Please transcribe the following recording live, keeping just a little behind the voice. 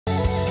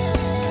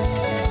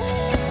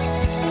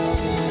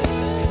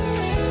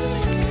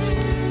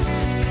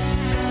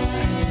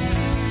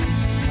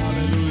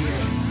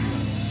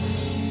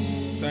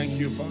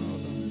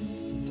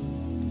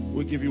Father.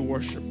 We give you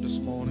worship this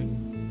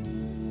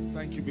morning.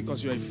 Thank you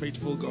because you're a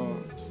faithful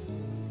God.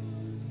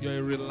 You're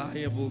a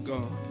reliable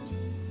God.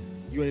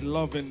 You're a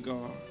loving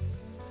God.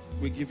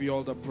 We give you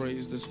all the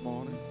praise this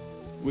morning.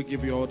 We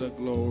give you all the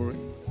glory.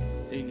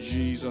 In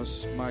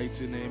Jesus'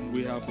 mighty name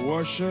we have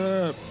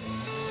worship.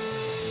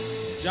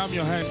 Jam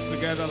your hands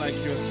together like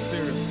you're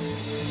serious.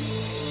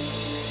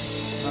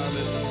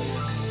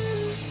 Hallelujah.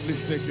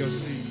 Please take your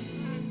seat.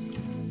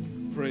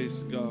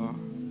 Praise God.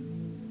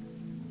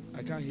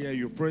 I can't hear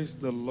you. Praise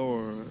the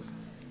Lord.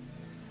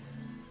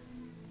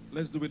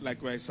 Let's do it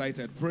like we're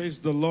excited. Praise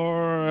the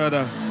Lord.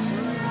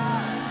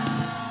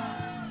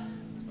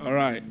 All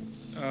right.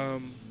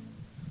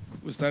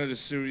 We started a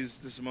series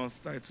this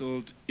month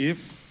titled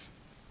If.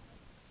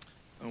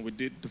 And we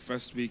did the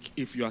first week,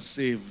 If You Are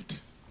Saved.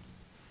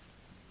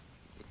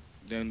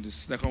 Then the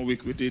second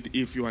week we did,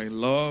 If You Are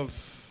in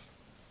Love.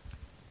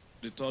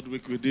 The third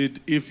week we did,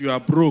 If You Are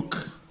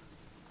Broke.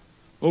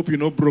 Hope you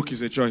know broke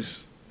is a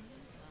choice.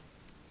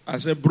 I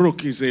said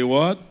broke is a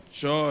what?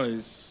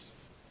 Choice.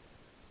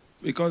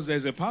 Because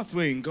there's a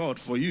pathway in God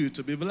for you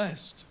to be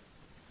blessed.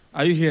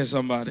 Are you here,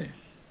 somebody?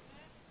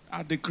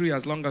 I decree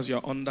as long as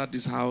you're under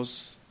this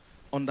house,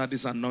 under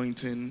this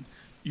anointing,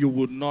 you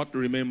would not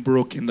remain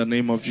broke in the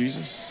name of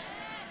Jesus.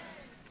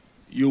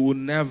 You will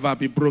never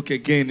be broke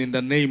again in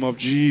the name of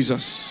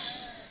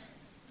Jesus.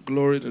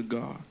 Glory to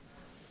God.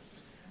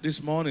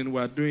 This morning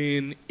we're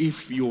doing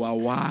If You Are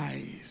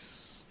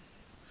Wise.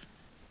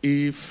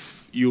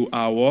 If you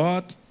are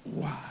what?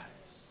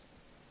 Wise.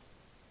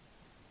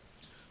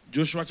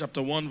 Joshua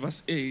chapter 1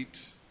 verse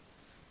 8.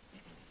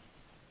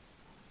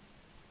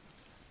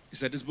 He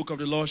said, this book of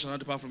the law shall not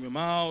depart from your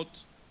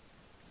mouth.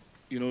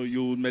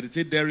 You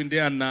meditate therein day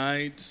and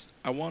night.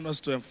 I want us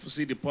to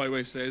see the point where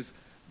it says,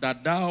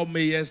 that thou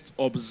mayest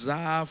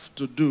observe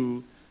to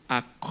do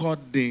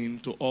according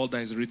to all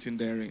that is written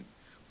therein.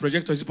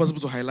 Projector, is it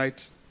possible to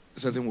highlight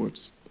certain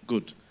words?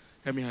 Good.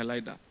 Let me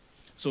highlight that.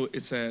 So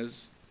it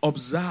says,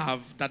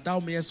 observe, that thou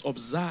mayest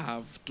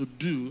observe to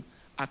do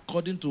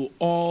according to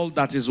all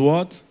that is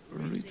what?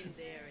 Written.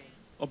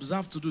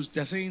 Observe to do.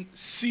 They're saying,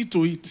 see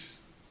to it.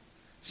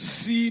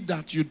 See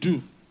that you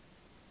do.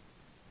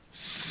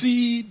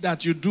 See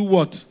that you do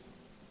what?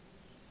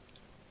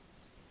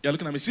 You're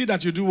looking at me. See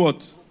that you do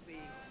what?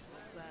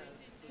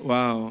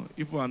 Wow.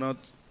 People are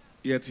not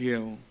yet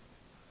here.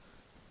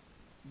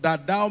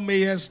 That thou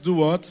mayest do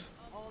what?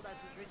 All that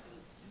is written.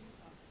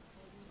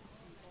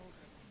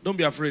 Don't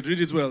be afraid. Read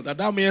it well. That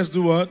thou mayest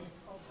do what?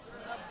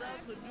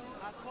 Observe to do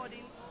according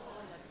to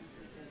all that is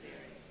written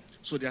therein.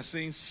 So they are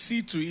saying,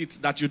 see to it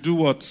that you do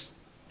what?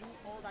 Do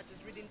all that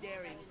is written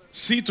therein.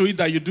 See to it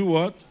that you do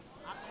what?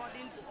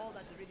 According to all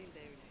that is written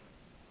therein.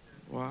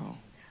 Wow.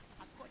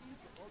 According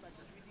to all that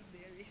is written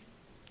therein.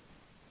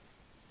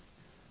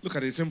 Look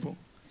at it, simple.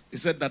 It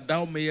said that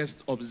thou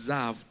mayest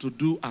observe to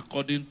do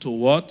according to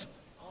what?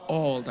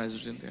 All that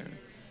is written there.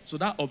 So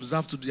that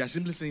observe to do, they are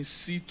simply saying,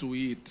 see to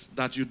it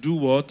that you do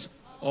what?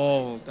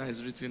 All that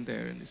is written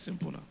there. And it's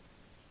simple now.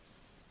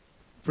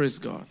 Praise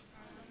God.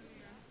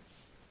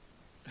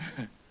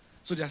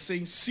 So they are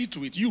saying, see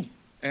to it. You,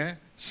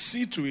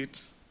 see to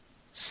it.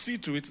 See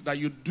to it that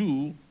you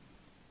do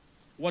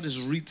what is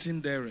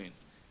written therein.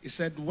 He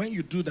said, when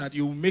you do that,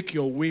 you will make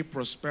your way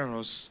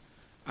prosperous,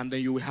 and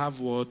then you will have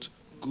what?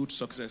 Good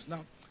success.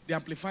 Now, the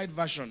Amplified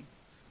Version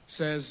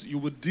says you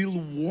will deal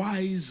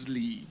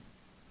wisely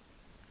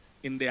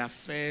in the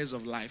affairs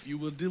of life. You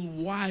will deal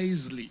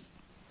wisely.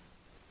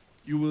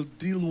 You will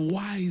deal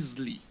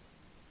wisely.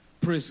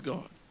 Praise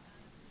God.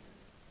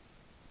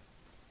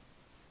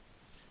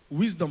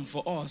 Wisdom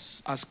for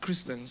us as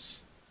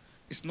Christians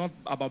is not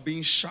about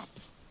being sharp.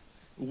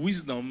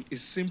 Wisdom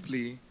is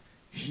simply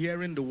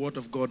hearing the word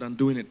of God and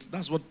doing it.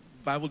 That's what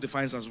the Bible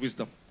defines as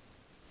wisdom.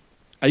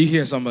 Are you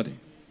here, somebody?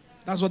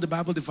 That's what the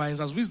Bible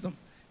defines as wisdom.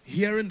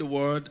 Hearing the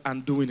word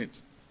and doing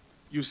it.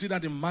 You see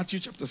that in Matthew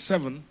chapter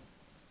 7.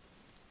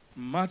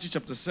 Matthew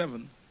chapter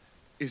 7.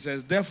 It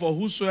says, therefore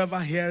whosoever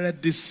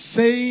heareth the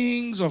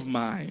sayings of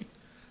mine,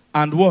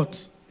 and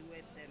what?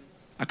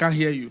 I can't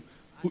hear you.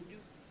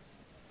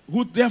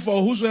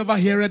 Therefore whosoever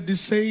heareth the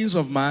sayings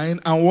of mine,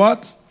 and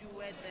what?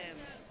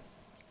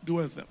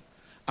 Doeth them.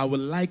 I will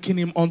liken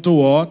him unto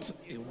what?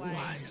 A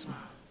wise man.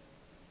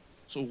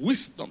 So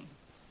wisdom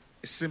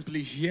is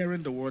simply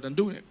hearing the word and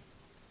doing it.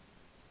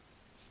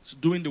 It's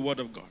doing the word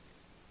of God.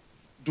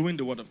 Doing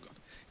the word of God.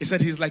 He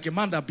said he's like a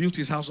man that built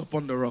his house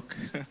upon the rock.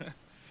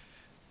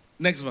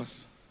 Next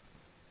verse.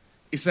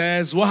 He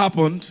says, what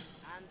happened?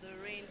 And the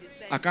rain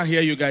descended. I can't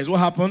hear you guys. What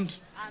happened?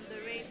 And the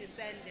rain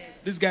descended.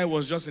 This guy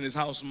was just in his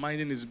house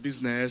minding his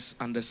business,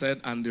 and they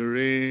said, and the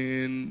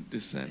rain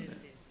descended.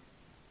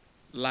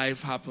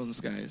 Life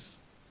happens, guys.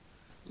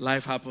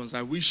 Life happens.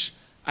 I wish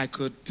I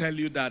could tell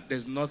you that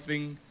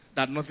nothing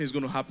is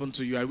going to happen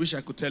to you. I wish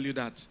I could tell you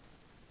that.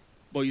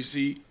 But you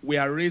see, we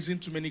are raising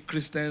too many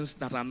Christians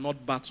that are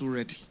not battle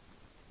ready.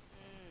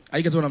 Are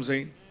you getting what I'm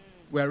saying?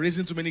 We are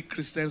raising too many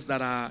Christians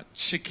that are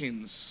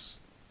chickens.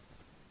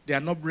 They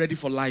are not ready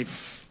for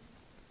life.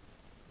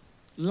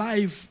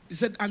 Life, he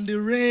said, and the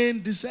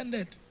rain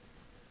descended.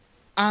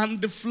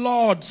 And the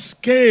floods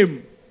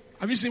came.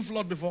 Have you seen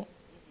flood before?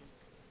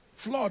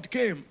 Flood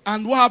came.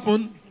 And what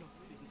happened?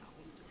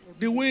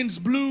 The winds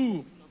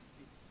blew.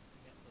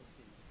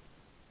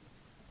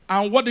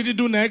 And what did he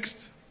do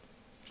next?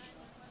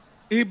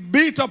 He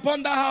beat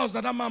upon the house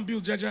that man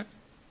built, Jeje.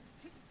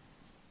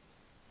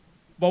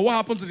 But what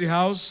happened to the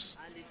house?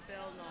 And it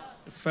fell not.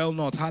 It fell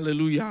not.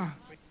 Hallelujah.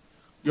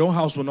 Your own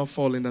house will not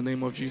fall in the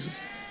name of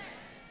Jesus.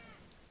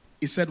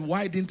 He said,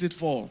 why didn't it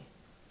fall?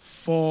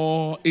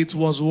 For it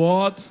was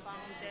what?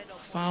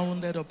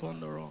 Founded upon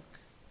the rock.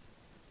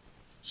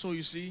 So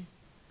you see,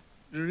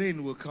 the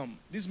rain will come.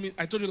 This means,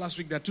 I told you last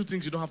week, there are two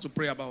things you don't have to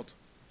pray about.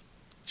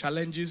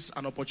 Challenges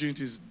and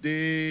opportunities.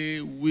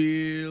 They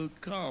will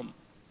come.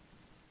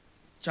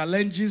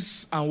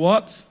 Challenges and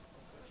what?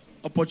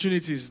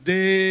 Opportunities.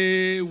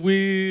 They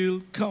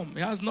will come.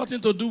 It has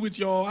nothing to do with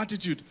your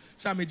attitude.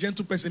 Say, I'm a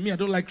gentle person. Me, I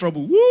don't like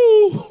trouble.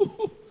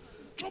 Woo!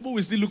 Trouble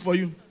will still look for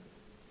you.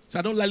 Say,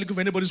 I don't like looking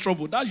for anybody's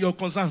trouble. That's your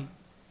concern.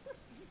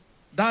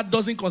 That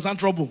doesn't concern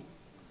trouble.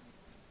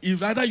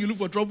 If either you look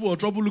for trouble or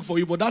trouble look for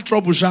you, but that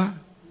trouble,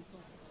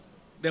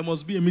 there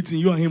must be a meeting,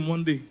 you and him,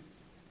 one day.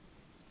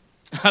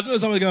 I don't know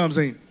if somebody get what I'm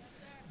saying.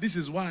 This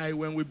is why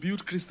when we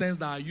build Christians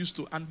that are used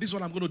to, and this is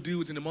what I'm going to deal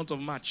with in the month of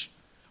March.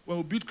 When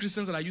we build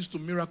Christians that are used to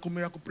miracle,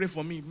 pray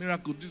for me,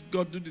 miracle, this,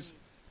 God do this,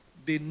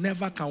 they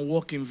never can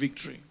walk in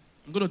victory.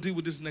 I'm going to deal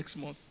with this next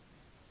month.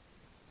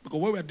 Because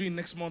what we're doing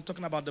next month,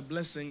 talking about the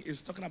blessing,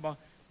 is talking about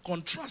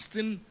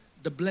contrasting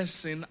the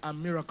blessing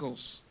and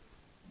miracles.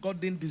 God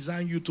didn't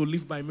design you to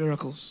live by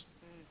miracles.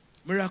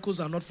 Miracles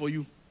are not for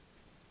you.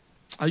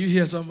 Are you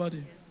here, somebody?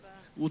 Yes, sir.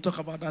 We'll talk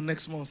about that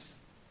next month.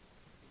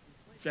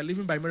 If you're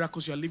living by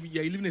miracles, you're living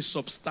a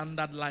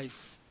substandard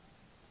life.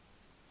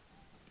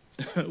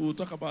 We'll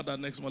talk about that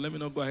next month. Let me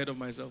not go ahead of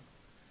myself.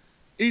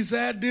 He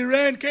said, the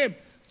rain came.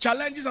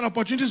 Challenges and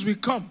opportunities will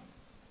come.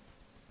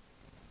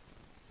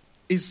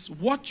 It's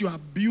what you are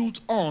built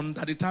on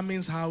that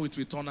determines how it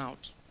will turn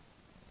out.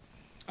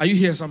 Are you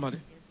here, somebody?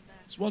 Yes, sir.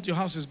 It's what your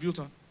house is built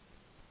on.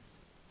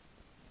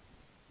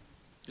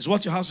 It's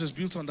what your house is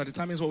built on that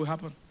determines what will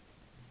happen.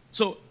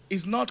 So,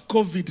 it's not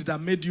COVID that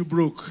made you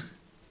broke.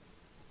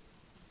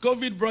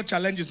 COVID brought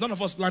challenges. None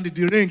of us planned it.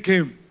 The rain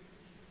came.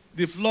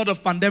 The flood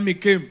of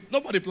pandemic came.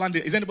 Nobody planned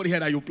it. Is anybody here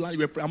that you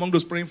were among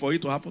those praying for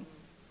it to happen?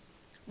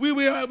 We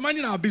were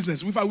minding our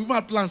business. We've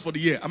had plans for the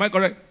year. Am I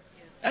correct?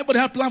 Yes. Everybody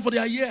had plans for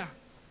their year.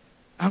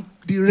 And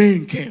the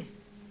rain came.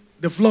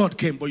 The flood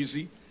came. But you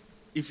see,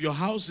 if your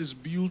house is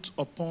built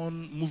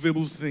upon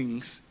movable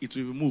things, it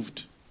will be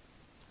moved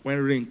when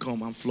rain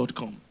come and flood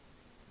come.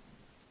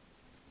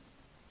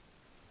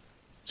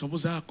 Some people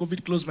say,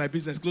 COVID closed my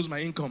business, closed my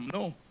income.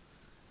 No.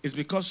 It's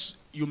because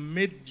you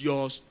made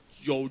your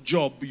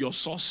job your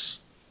source.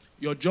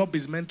 Your job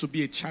is meant to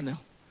be a channel.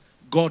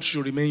 God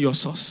should remain your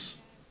source.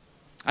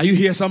 Are you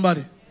here,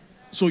 somebody?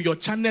 So your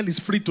channel is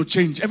free to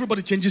change.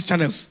 Everybody changes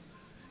channels.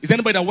 Is there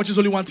anybody that watches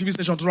only one TV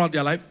station throughout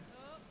their life?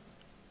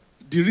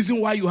 The reason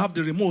why you have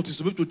the remote is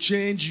to be able to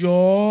change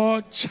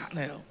your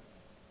channel.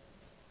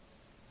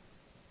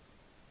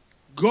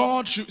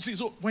 God should see.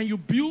 So when you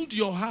build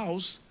your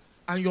house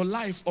and your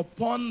life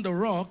upon the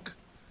rock,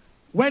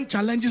 when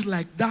challenges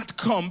like that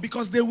come,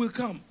 because they will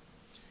come,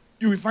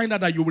 you will find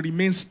out that you will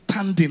remain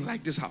standing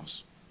like this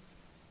house.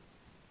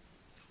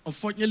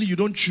 Unfortunately, you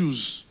don't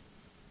choose.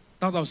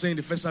 That's what I was saying in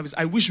the first service.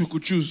 I wish we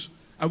could choose.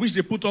 I wish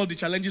they put all the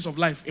challenges of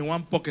life in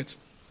one pocket.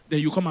 Then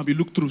you come and be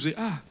looked through. Say,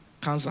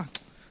 cancer.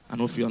 I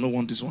don't feel. I don't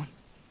want this one.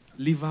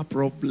 Liver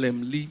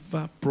problem.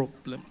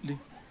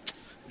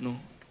 No.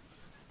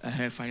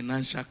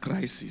 Financial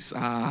crisis.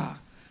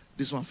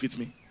 This one fits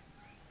me.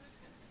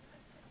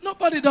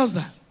 Nobody does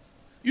that.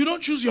 You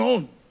don't choose your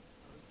own.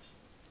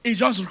 It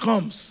just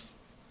comes.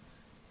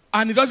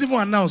 And it doesn't even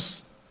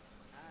announce.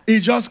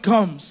 It just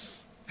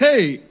comes.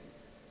 Hey,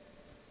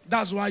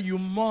 that's why you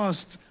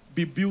must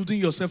be building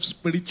yourself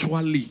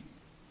spiritually.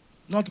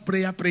 Not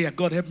prayer.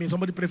 God help me.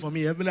 Somebody pray for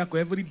me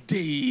every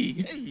day.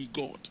 Hey,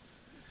 God.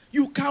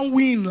 You can't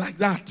win like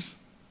that.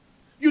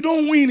 You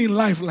don't win in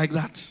life like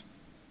that.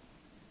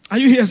 Are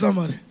you here,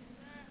 somebody?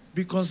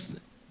 Because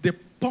the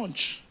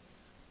punch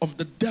of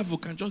the devil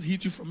can just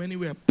hit you from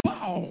anywhere.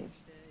 Pow!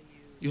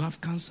 You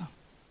have cancer.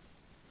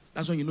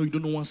 That's when you know you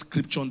don't know one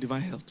scripture on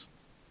divine health.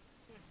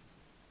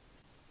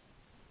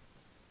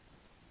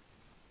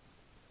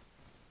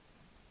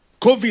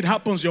 COVID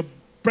happens, your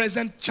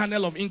present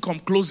channel of income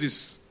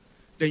closes.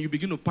 Then you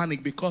begin to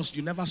panic because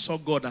you never saw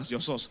God as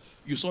your source.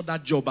 You saw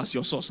that job as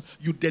your source.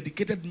 You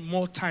dedicated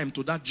more time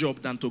to that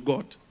job than to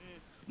God.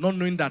 Not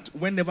knowing that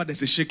whenever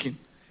there's a shaking,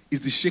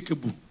 it's the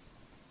shakeable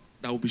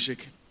that will be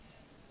shaken.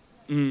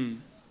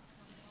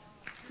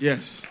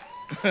 Yes.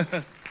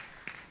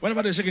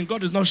 Whenever they're shaking,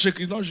 God is not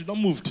shaking, he's not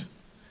moved.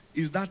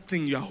 It's that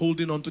thing you are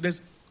holding on to.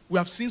 We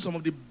have seen some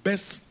of the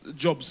best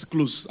jobs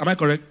close. Am I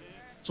correct?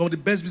 Some of the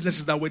best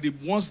businesses that were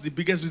once the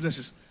biggest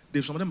businesses,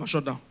 some of them are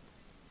shut down.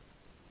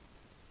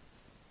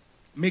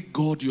 Make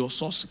God your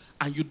source.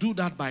 And you do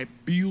that by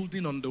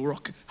building on the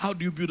rock. How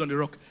do you build on the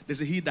rock?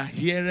 There's a he that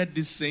heareth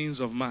these sayings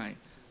of mine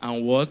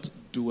and what?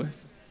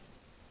 Doeth.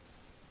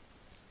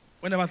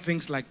 Whenever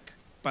things like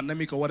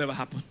pandemic or whatever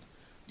happen,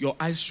 your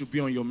eyes should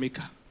be on your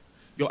maker.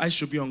 Your eyes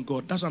should be on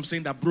God. That's why I'm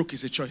saying that broke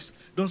is a choice.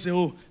 Don't say,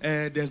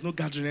 there's no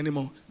gathering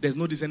anymore. There's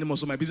no this anymore.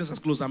 So my business has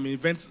closed. I'm an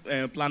event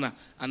planner.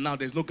 And now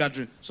there's no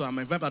gathering. So I'm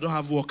an event. I don't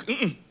have work.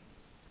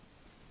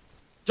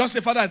 Just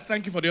say, Father, I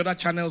thank you for the other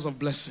channels of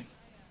blessing.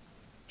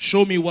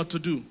 Show me what to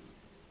do.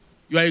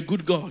 You are a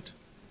good God.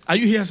 Are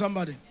you here,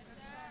 somebody?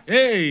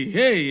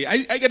 Hey.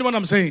 I get what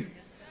I'm saying.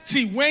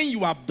 See, when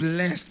you are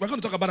blessed, we're going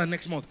to talk about that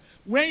next month.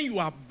 When you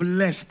are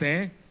blessed,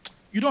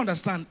 you don't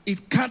understand.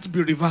 It can't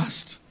be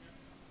reversed.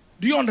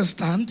 Do you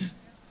understand?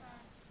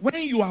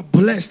 When you are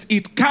blessed,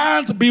 it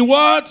can't be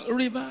what?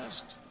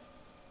 Reversed.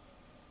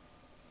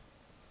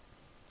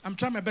 I'm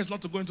trying my best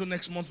not to go into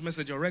next month's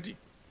message already.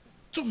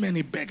 Too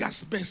many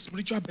beggars,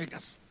 spiritual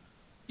beggars.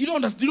 You don't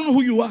understand. You don't know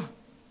who you are.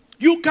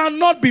 You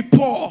cannot be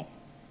poor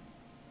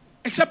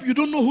except you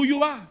don't know who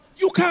you are.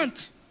 You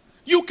can't.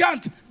 You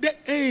can't.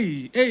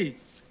 Hey.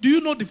 Do you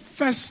know the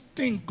first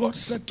thing God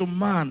said to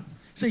man?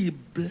 Say he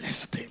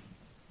blessed him.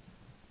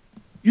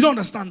 You don't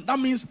understand. That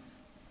means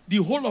the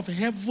whole of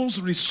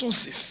heaven's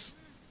resources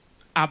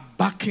are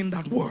backing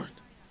that word.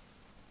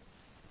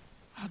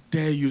 How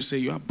dare you say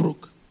you are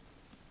broke?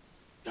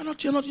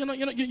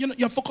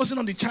 You're focusing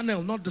on the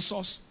channel, not the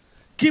source.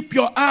 Keep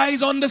your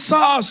eyes on the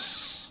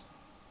source.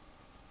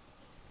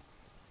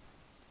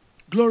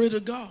 Glory to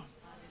God.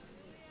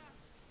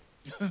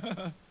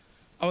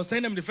 I was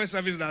telling them in the first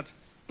service that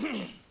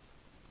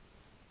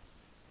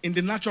in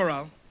the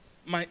natural,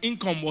 my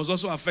income was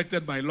also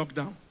affected by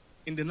lockdown.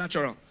 In the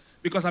natural.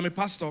 Because I'm a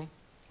pastor.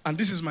 And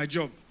this is my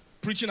job.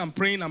 Preaching and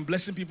praying and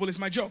blessing people is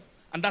my job.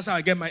 And that's how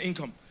I get my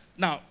income.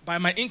 Now, by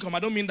my income, I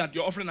don't mean that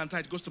your offering and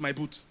tithe goes to my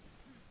boot.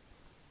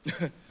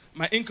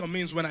 My income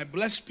means when I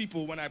bless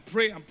people, when I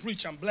pray and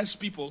preach and bless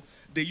people,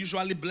 they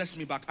usually bless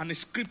me back. And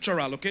it's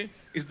scriptural, okay?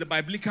 It's the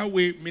biblical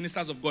way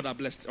ministers of God are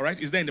blessed, all right?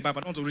 It's there in the Bible.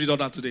 I don't want to read all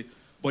that today.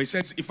 But it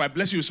says, if I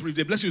bless you, if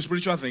they bless you with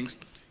spiritual things,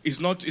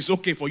 it's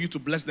okay for you to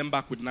bless them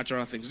back with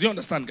natural things. Do you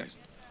understand, guys?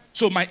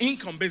 So my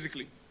income,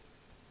 basically,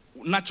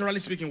 naturally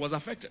speaking, was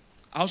affected.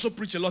 I also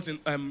preach a lot in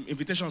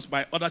invitations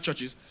by other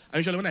churches. And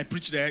usually when I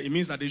preach there, it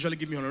means that they usually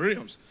give me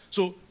honorariums.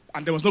 So,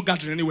 and there was no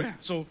gathering anywhere.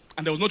 So,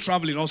 and there was no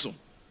traveling also.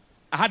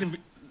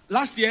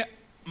 Last year,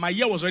 my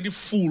year was already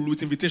full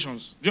with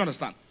invitations. Do you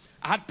understand?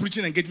 I had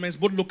preaching engagements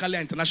both locally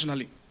and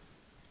internationally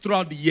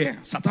throughout the year.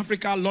 South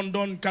Africa,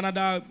 London,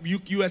 Canada,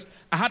 US.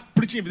 I had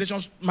preaching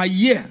invitations. My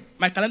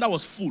calendar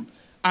was full.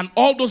 And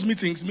all those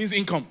meetings means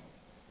income.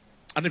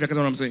 I don't know if you get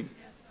what I'm saying.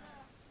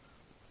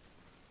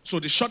 So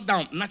the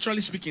shutdown,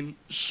 naturally speaking,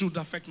 should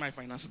affect my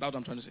finances. That's what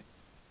I'm trying to say.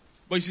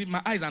 But you see,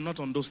 my eyes are not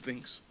on those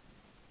things.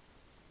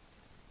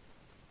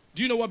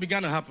 Do you know what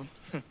began to happen?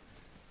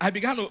 I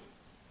began to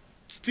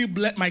still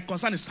bless. My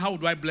concern is how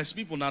do I bless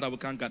people now that we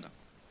can't gather?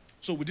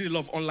 So we did a lot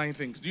of online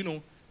things. Do you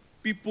know,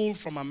 people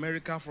from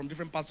America, from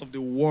different parts of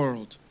the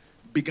world,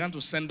 began to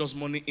send us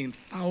money in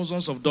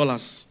thousands of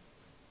dollars.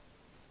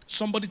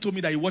 Somebody told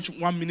me that he watched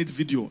 1 minute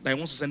video, that he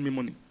wants to send me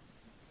money.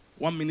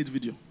 1 minute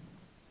video.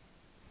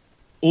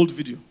 Old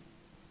video.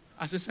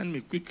 I said, send me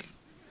quick.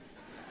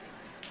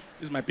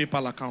 This is my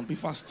PayPal account. Be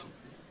fast.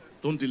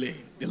 Don't delay.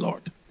 The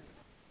Lord.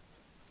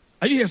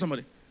 Are you here,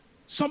 somebody?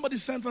 Somebody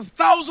sent us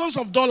thousands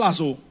of dollars.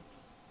 Oh,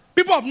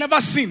 people I've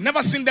never seen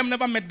them,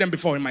 never met them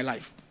before in my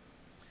life.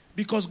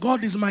 Because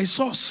God is my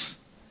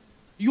source.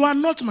 You are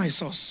not my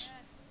source.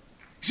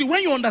 See,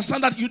 when you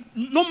understand that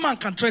no man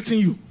can threaten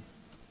you,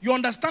 you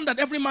understand that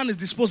every man is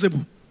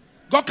disposable.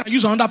 God can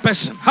use another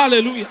person.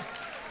 Hallelujah.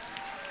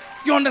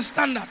 You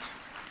understand that?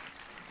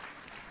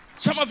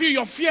 Some of you,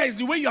 your fear is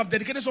the way you have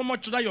dedicated so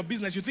much to that your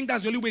business. You think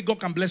that's the only way God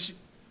can bless you.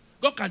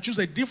 God can choose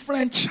a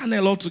different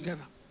channel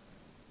altogether.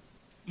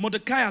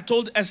 Mordecai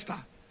told Esther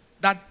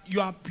that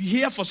you are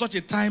here for such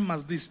a time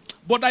as this.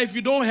 But that if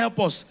you don't help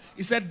us,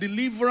 he said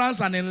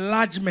deliverance and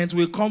enlargement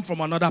will come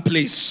from another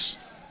place.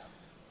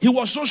 He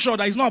was so sure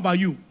that it's not about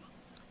you.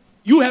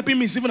 You helping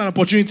me is even an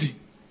opportunity.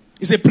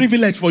 It's a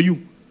privilege for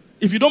you.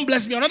 If you don't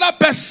bless me, another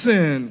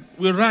person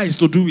will rise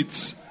to do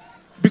it.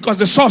 Because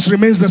the source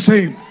remains the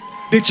same.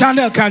 The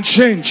channel can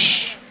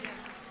change.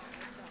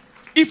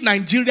 If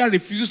Nigeria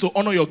refuses to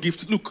honor your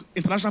gift, look,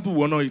 international people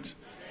will honor it.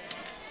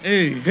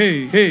 Hey.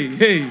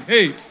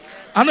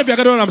 I don't know if you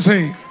get what I'm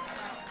saying.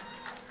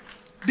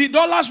 The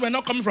dollars were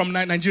not coming from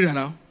Nigeria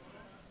now.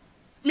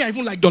 Me, I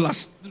even like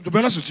dollars. To be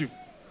honest with you.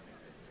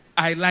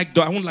 I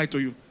won't lie to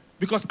you.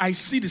 Because I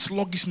see the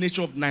sluggish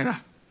nature of Naira.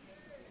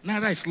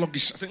 Naira is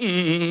sluggish. I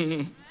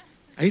say,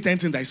 I hate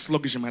anything that is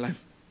sluggish in my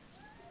life.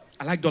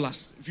 I like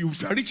dollars. If you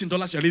are rich in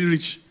dollars, you're really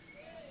rich.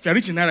 If you're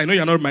rich in Naira, I know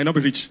you might not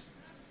be rich.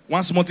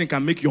 One small thing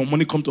can make your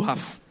money come to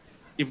half.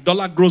 If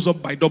dollar grows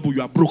up by double,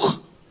 you are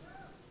broke.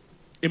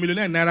 A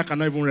millionaire in Naira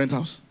cannot even rent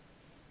house.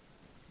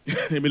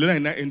 A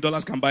millionaire in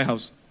dollars can buy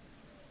house.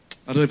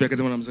 I don't know if you're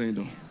getting what I'm saying,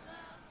 though.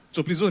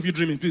 So please, those of you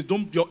dreaming, please,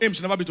 your aim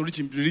should never be to be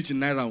rich in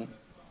Naira.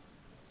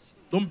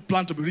 Don't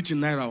plan to be rich in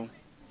Naira.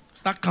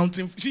 Start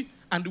counting. See,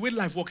 and the way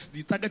life works,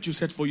 the target you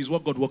set for you is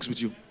what God works with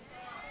you.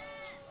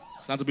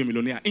 Stand to be a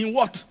millionaire. In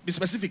what? Be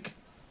specific.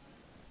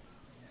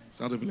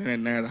 Stand to be a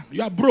millionaire.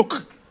 You are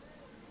broke.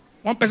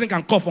 One person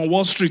can cough on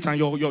Wall Street and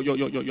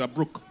you are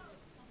broke.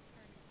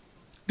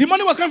 The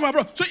money was coming from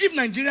abroad. So if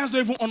Nigerians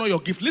don't even honor your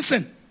gift,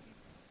 listen.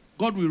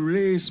 God will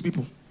raise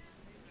people.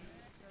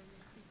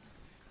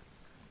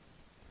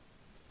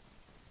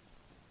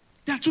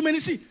 There are too many.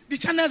 See, the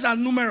channels are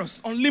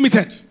numerous,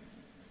 unlimited.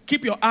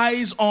 Keep your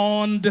eyes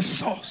on the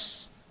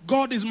source.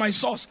 God is my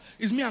source.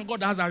 It's me and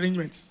God that has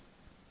arrangements.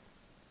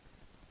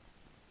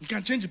 You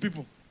can change the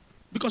people.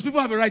 Because people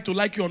have a right to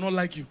like you or not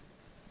like you.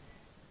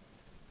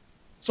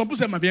 Some people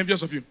say, I might be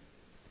envious of you.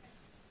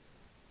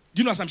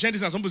 Do you know, as I'm sharing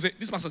this, and some people say,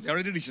 this pastor is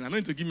already rich, and I'm not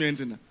going to give me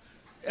anything.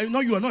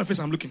 No, you are not a face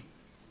I'm looking.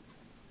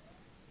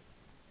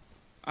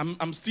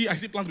 I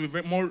still plan to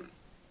be more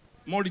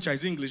rich. I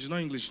say English, it's not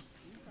English.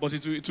 But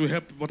it will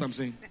help what I'm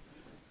saying.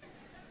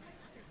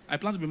 I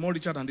plan to be more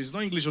richer than this. It's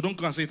not English, so don't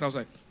go and say it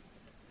outside.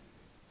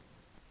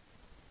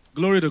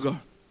 Glory to God.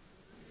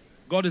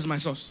 God is my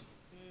source.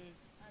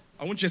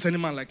 I won't chase any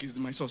man like he's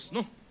my source.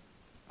 No.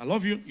 I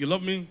love you, you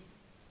love me,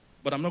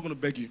 but I'm not going to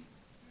beg you.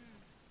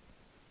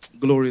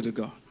 Glory to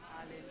God.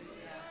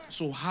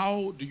 So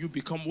how do you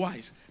become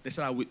wise? They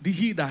said,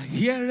 he that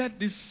heareth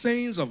these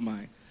sayings of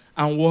mine,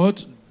 and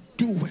what?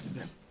 Do with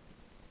them.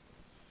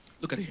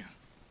 Look at it here.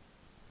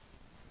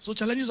 So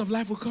challenges of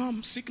life will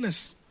come.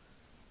 Sickness,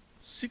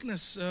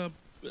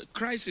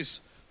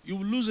 crisis. You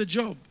will lose a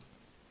job.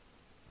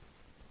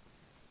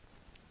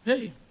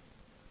 Hey,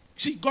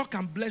 see, God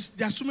can bless.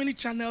 There are so many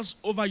channels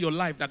over your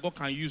life that God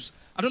can use.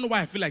 I don't know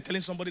why I feel like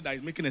telling somebody that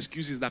is making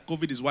excuses that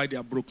COVID is why they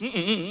are broke.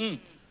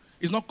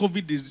 It's not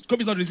COVID.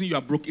 COVID is not the reason you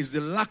are broke. It's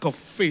the lack of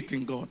faith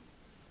in God.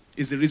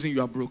 Is the reason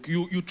you are broke.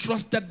 You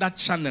trusted that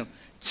channel.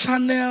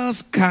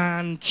 Channels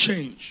can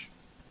change.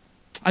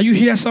 Are you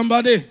here,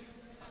 somebody?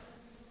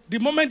 The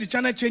moment the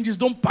channel changes,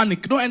 don't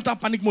panic. Don't enter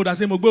panic mode and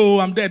say, oh,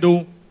 I'm dead.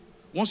 Oh.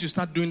 Once you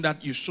start doing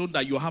that, you show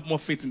that you have more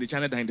faith in the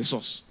channel than in the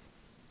source.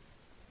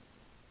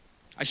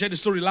 I shared the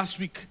story last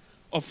week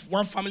of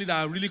one family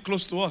that are really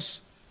close to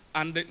us.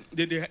 And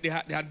they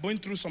had going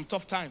through some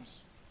tough times.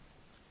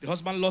 The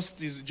husband lost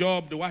his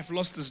job. The wife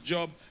lost his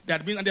job.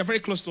 And they're very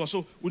close to us.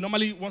 So we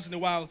normally, once in a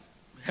while,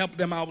 help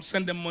them out,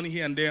 send them money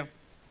here and there.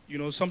 You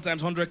know,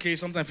 sometimes 100K,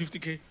 sometimes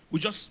 50K. We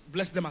just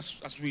bless them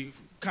as we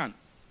can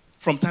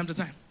from time to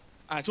time.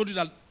 I told you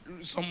that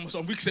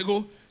some weeks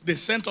ago, they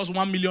sent us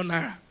 1 million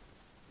naira.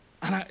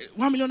 And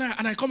 1 million naira.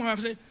 And I come out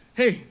and say,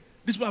 hey,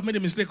 these people have made a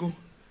mistake. Oh.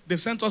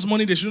 They've sent us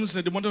money. They shouldn't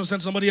say they wanted to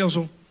send somebody else.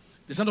 Oh.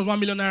 They sent us 1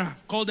 million naira.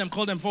 Call them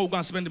before we go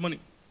and spend the money.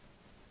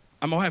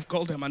 And my wife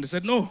called them and they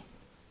said, no,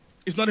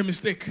 it's not a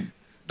mistake.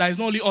 There is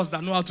not only us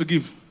that know how to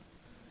give.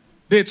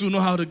 They too know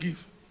how to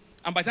give.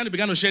 And by the time they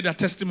began to share their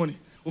testimony,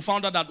 we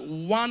found out that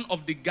one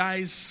of the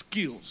guy's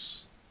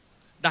skills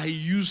that he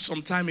used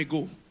some time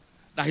ago,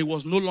 that he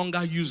was no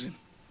longer using,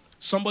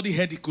 somebody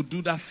heard he could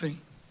do that thing.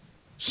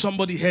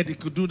 Somebody heard he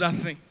could do that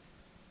thing.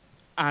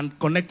 And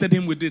connected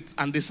him with it.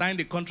 And they signed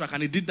a contract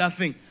and he did that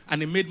thing.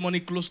 And he made money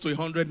close to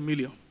 100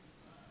 million.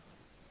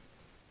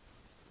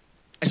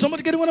 Is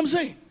somebody getting what I'm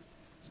saying?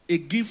 A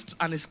gift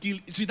and a skill.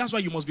 See, that's why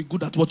you must be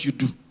good at what you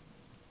do.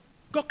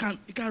 God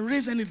can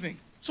raise anything.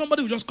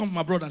 Somebody will just come from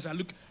abroad and say,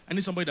 look, I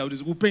need somebody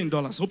that will pay in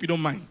dollars. Hope you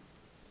don't mind.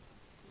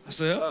 I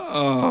say,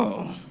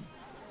 oh.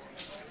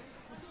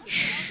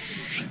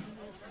 Shh.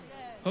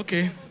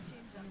 Okay.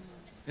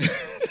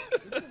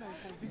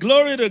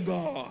 Glory to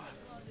God.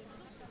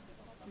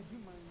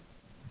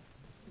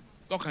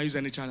 God can use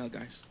any channel,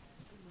 guys.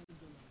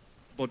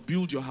 But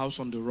build your house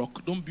on the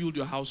rock. Don't build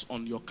your house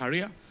on your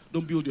career.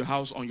 Don't build your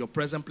house on your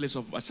present place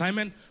of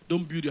assignment.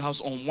 Don't build your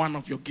house on one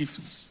of your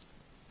gifts.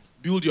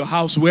 Build your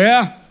house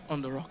where?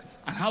 On the rock.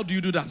 And how do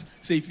you do that?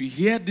 Say, if you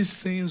hear these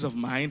sayings of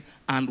mine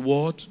and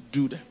what?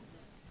 Do them.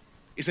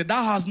 He said,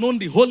 thou hast known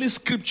the holy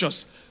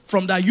scriptures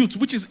from thy youth,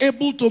 which is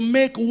able to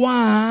make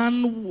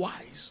one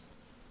wise.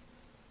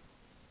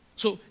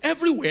 So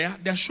everywhere,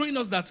 they're showing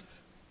us that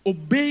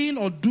obeying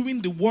or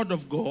doing the word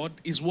of God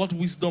is what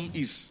wisdom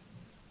is.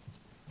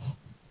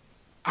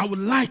 I would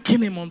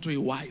liken him unto a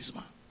wise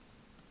man.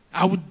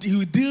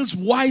 He deals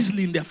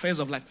wisely in the affairs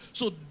of life.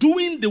 So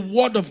doing the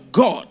word of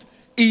God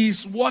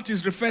is what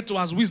is referred to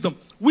as wisdom.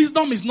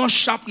 Wisdom is not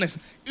sharpness.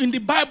 In the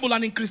Bible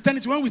and in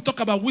Christianity, when we talk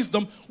about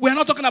wisdom, we are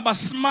not talking about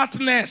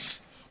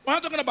smartness. We're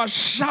not talking about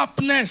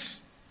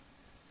sharpness.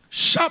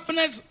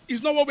 Sharpness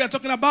is not what we are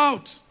talking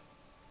about.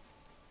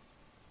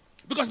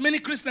 Because many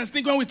Christians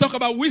think when we talk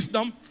about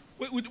wisdom,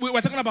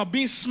 we're talking about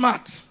being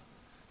smart.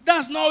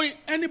 That's not it.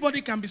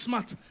 Anybody can be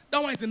smart.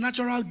 That one is a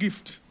natural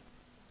gift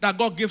that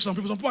God gave some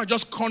people. Some people are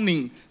just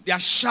cunning. They are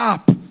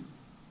sharp.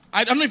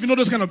 I don't know if you know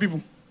those kind of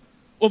people.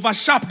 Over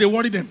sharp, they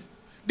worry them.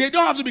 They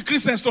don't have to be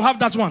Christians to have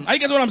that one. Are you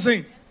getting what I'm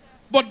saying?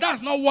 But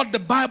that's not what the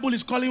Bible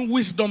is calling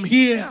wisdom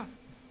here.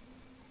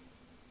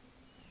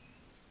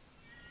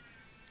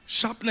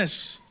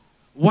 Sharpness,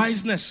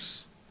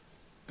 wiseness.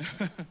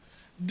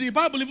 The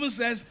Bible even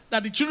says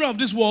that the children of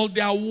this world,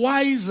 they are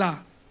wiser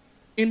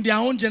in their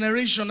own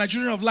generation than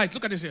children of light.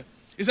 Look at this here.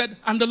 It said,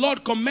 and the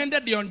Lord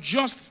commended the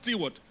unjust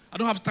steward I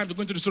don't have time to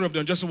go into the story of the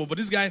unjust one, but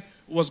this guy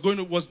was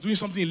doing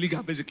something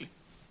illegal, basically.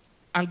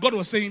 And God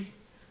was saying,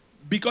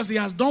 because he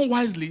has done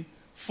wisely,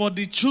 for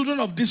the children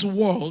of this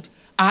world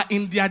are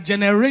in their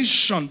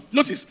generation,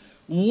 notice,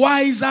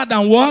 wiser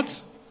than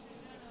what?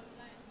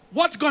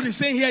 What God is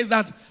saying here is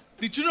that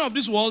the children of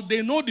this world,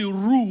 they know the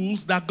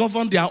rules that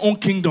govern their own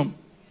kingdom.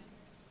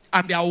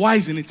 And they are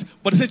wise in it.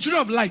 But the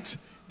children of light,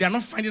 they are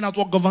not finding out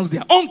what governs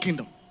their own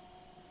kingdom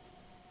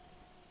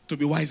to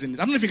be wise in it.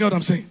 I don't know if you get what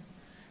I'm saying.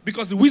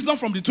 Because the wisdom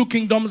from the two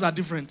kingdoms are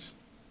different.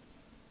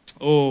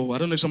 Oh, I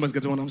don't know if somebody's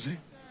getting what I'm saying.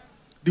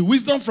 The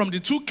wisdom from the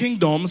two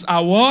kingdoms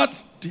are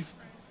what?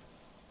 Different.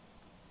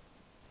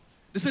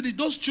 They said that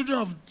those children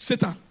of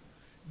Satan,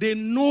 they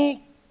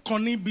know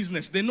cunning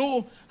business. They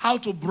know how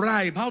to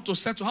bribe, how to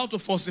settle, how to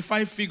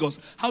falsify figures,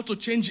 how to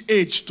change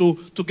age to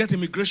get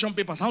immigration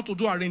papers, how to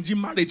do arranging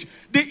marriage.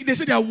 They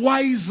say they are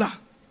wiser.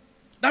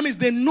 That means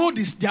they know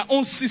this, their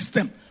own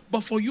system.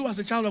 But for you as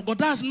a child of God,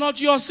 that's not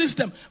your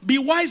system. Be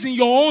wise in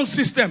your own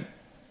system.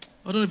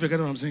 I don't know if you get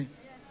what I'm saying.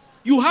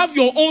 You have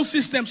your own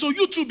system, so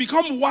you too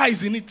become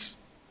wise in it.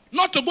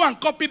 Not to go and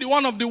copy the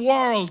one of the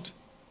world.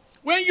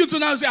 When you two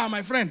now say,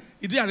 my friend,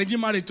 he did arranging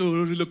marriage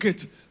to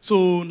relocate.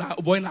 So,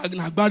 boy,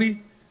 Nagbari,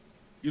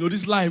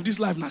 this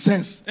life, na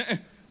sense.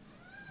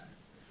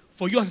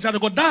 For you as a child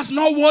of God, that's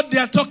not what they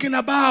are talking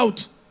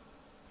about.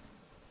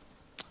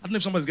 I don't know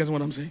if somebody's getting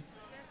what I'm saying.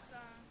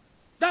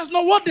 That's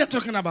not what they're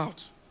talking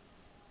about.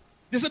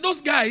 They said,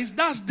 those guys,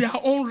 that's their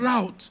own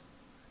route.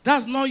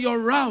 That's not your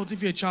route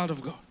if you're a child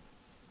of God.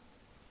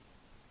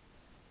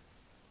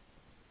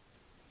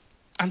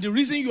 And the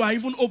reason you are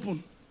even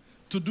open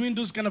to doing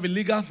those kind of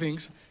illegal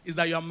things is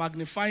that you are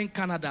magnifying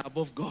Canada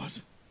above God.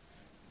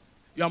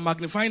 You are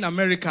magnifying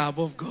America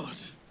above God.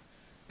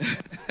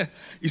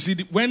 You see,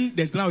 when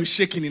there's now a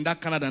shaking in that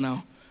Canada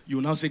now, you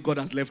will now say God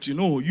has left you.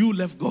 No, you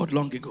left God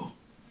long ago.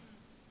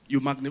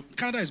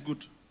 Canada is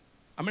good.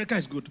 America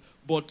is good.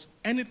 But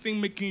anything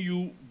making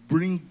you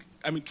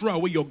throw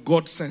away your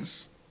God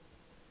sense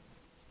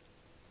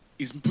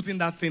is putting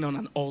that thing on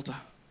an altar.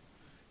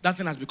 That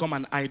thing has become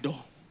an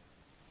idol.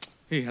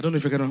 Hey, I don't know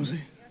if you get what I'm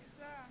saying.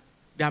 Yes,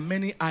 there are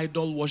many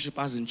idol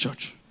worshippers in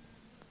church.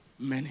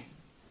 Many.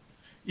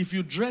 If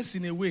you dress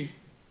in a way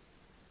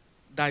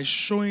that is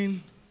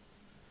showing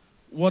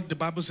what the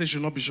Bible says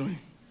should not be showing.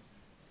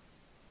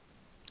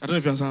 I don't know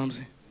if you understand what I'm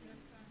saying.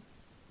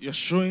 Yes, you're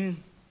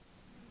showing.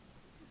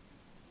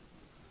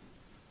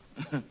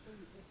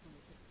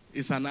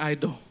 It's an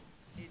idol.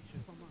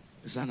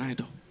 It's an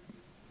idol.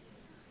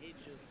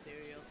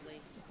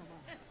 Seriously.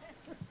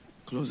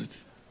 Close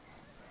it.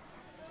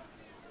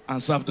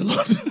 And serve the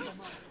Lord.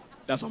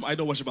 There's some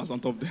idol worshippers on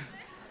top there.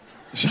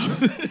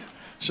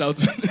 Shout.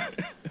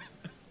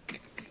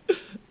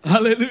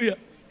 Hallelujah.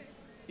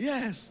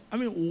 Yes.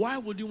 Why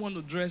would you want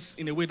to dress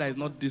in a way that is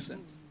not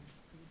decent?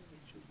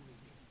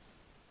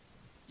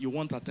 You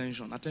want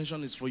attention.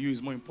 Attention is for you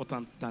is more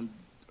important than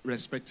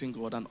respecting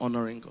God and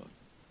honoring God.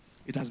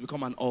 It has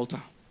become an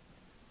altar.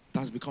 It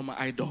has become an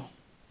idol.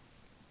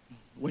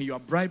 When you are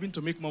bribing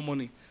to make more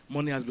money,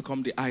 money has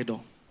become the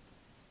idol.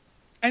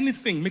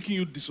 Anything making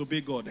you disobey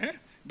God,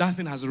 that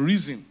thing has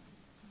risen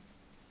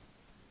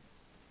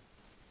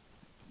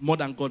more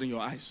than God in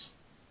your eyes.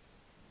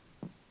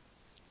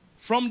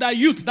 From thy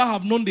youth thou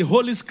have known the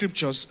holy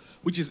scriptures,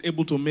 which is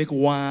able to make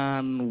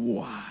one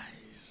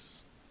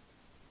wise.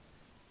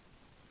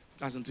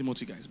 That's in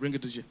Timothy, guys. Bring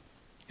it to J.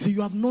 So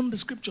you have known the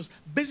scriptures.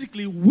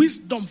 Basically,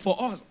 wisdom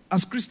for us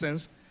as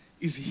Christians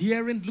is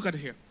hearing, look at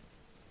it here.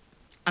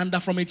 And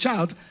that from a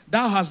child,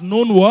 thou hast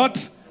known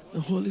what? The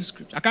Holy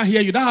Scripture. I can't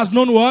hear you. Thou hast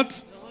known what?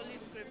 The Holy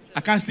Scripture.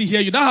 I can't still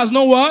hear you. Thou hast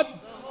known what?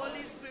 The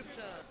Holy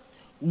Scripture.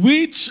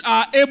 Which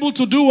are able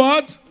to do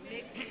what?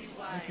 Make you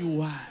wise. Make you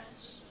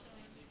wise.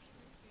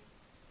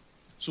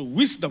 So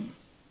wisdom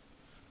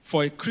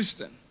for a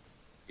Christian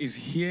is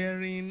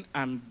hearing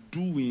and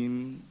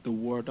doing the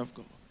word of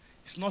God.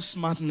 It's not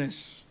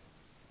smartness.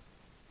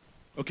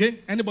 Okay?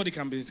 Anybody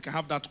can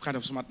have that kind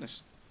of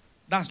smartness.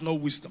 That's not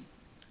wisdom.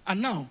 And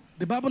now,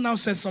 the Bible now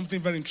says something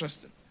very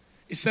interesting.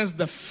 It says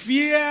the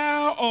fear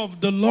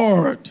of the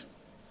Lord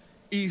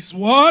is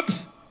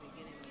what?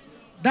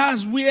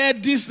 That's where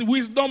this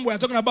wisdom we're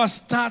talking about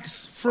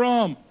starts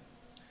from.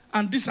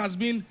 And this has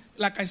been,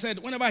 like I said,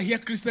 whenever I hear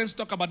Christians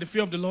talk about the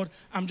fear of the Lord,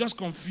 I'm just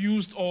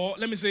confused, or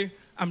let me say,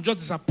 I'm just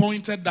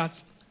disappointed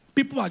that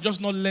people are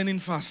just not learning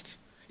fast.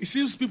 It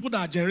seems people that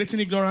are generating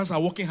ignorance are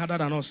working harder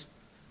than us,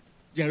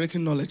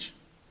 generating knowledge.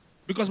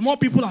 Because more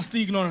people are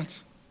still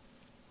ignorant.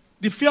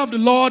 The fear of the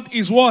Lord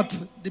is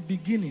what? The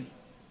beginning.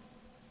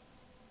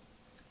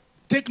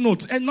 Take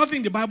note. And nothing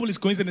in the Bible is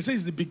coincidence. It says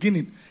it's the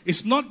beginning.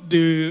 It's not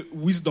the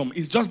wisdom.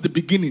 It's just the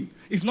beginning.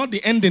 It's not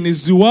the ending.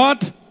 It's the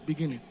what?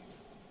 Beginning.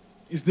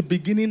 It's the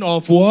beginning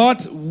of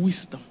what?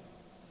 Wisdom.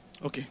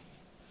 Okay.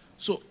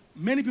 So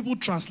many people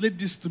translate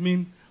this to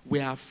mean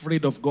we are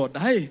afraid of God.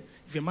 Hey,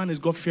 if a man is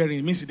God-fearing,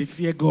 it means they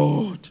fear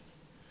God.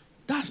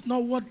 That's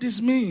not what this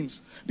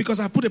means. Because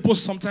I put a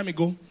post some time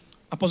ago.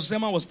 Apostle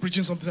Selman was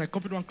preaching something. I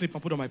copied one clip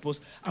and put on my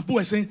post. And people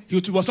were saying he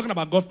was talking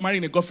about God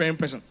marrying a God-fearing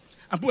person.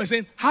 And people are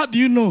saying, how do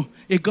you know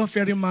a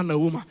God-fearing man or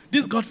woman?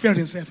 This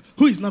God-fearing self.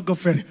 Who is not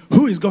God-fearing?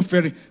 Who is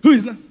God-fearing? Who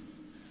is not?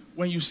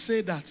 When you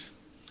say that,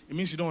 it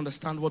means you don't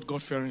understand what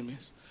God-fearing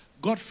means.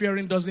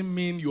 God-fearing doesn't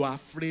mean you are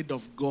afraid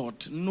of God.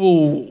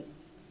 No.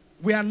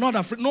 We are not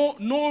afraid.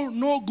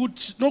 No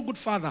good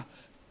father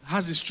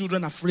has his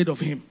children afraid of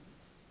him.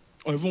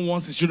 Or even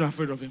wants his children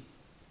afraid of him.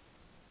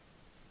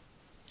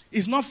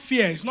 It's not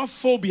fear. It's not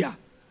phobia.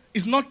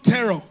 It's not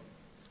terror.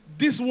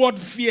 This word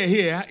fear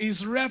here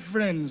is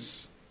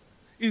reverence.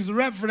 Is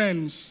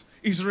reverence,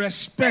 is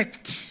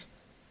respect.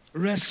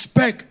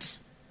 Respect.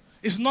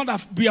 It's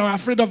not we are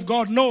afraid of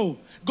God. No.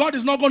 God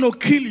is not going to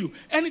kill you.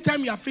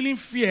 Anytime you are feeling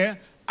fear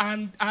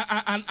and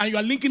you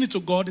are linking it to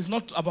God, it's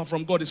not about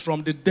from God, it's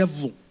from the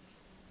devil.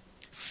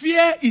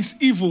 Fear is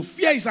evil.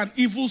 Fear is an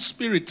evil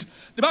spirit.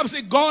 The Bible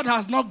says God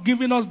has not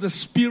given us the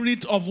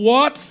spirit of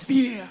what?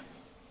 Fear.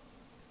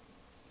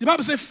 The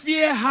Bible says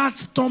fear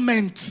has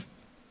torment.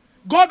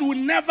 God will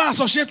never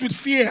associate with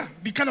fear,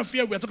 the kind of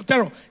fear we are talking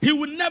terror. He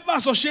will never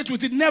associate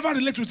with it, never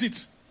relate with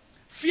it.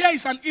 Fear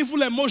is an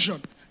evil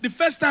emotion. The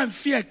first time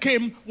fear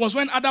came was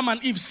when Adam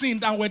and Eve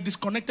sinned and were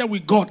disconnected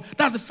with God.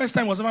 That's the first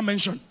time it was ever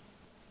mentioned.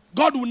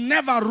 God will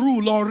never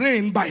rule or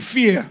reign by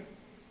fear.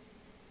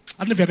 I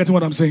don't know if you're getting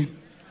what I'm saying.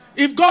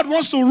 If God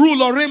wants to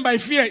rule or reign by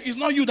fear, it's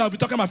not you that will be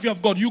talking about fear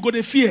of God. You go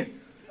to fear.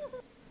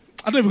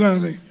 I don't know if you're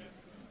going to say.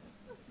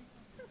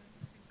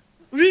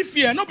 Real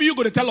fear, not be you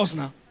go to tell us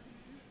now.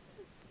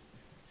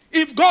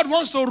 If God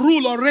wants to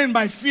rule or reign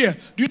by fear,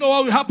 do you know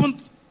what will happen?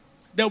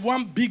 There's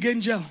one big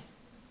angel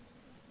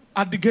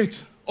at the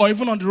gate or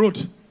even on the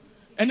road.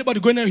 Anybody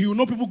going there, you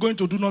know people going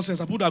to do nonsense.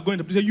 And people that are going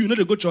to say, you know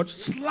they go to church.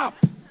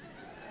 Slap.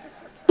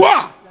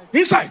 Wah!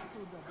 Inside.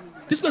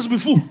 This place will be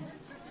full.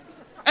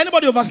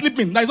 Anybody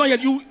oversleeping that is not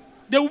yet you,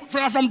 they will,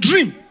 from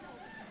dream.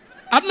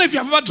 I don't know if you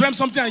have ever dreamt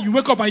something and you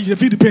wake up and you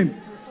feel the pain.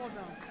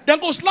 Then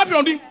go slap you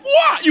on the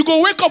wah! You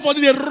go wake up for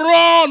the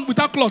run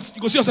without clothes.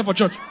 You go see yourself for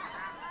church.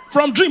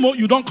 From dream,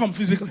 you don't come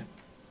physically.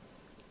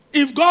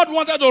 If God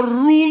wanted to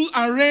rule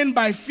and reign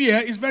by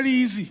fear, it's very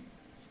easy.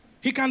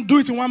 He can do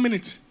it in 1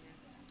 minute.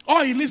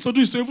 All he needs to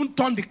do is to even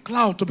turn the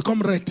cloud to become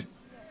red.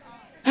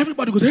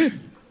 Everybody goes, hey.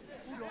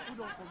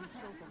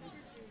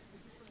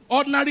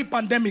 Ordinary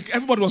pandemic,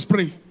 everybody was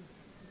praying.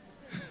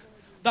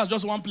 That's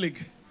just one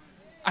plague.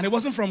 And it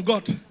wasn't from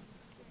God.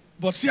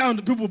 But see how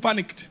the people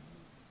panicked.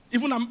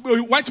 Even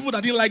white people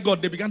that didn't like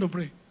God, they began to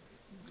pray.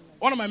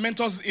 One of my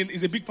mentors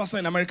is a big pastor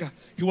in America.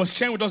 He was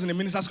sharing with us in a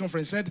ministers'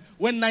 conference. He said,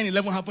 when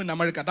 9/11 happened in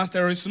America, that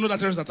terrorist, you know that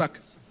terrorist attack.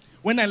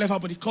 When 9/11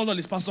 happened, he called all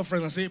his pastor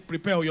friends and said,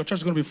 prepare, your church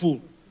is going to be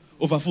full,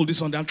 overfull this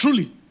Sunday. And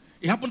truly,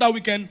 it happened that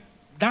weekend.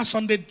 That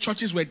Sunday,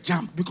 churches were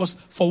jammed because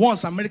for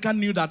once, America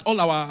knew that all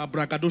our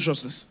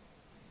braggadociousness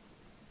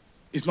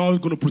is not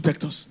going to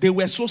protect us. They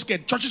were so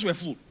scared. Churches were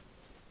full.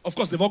 Of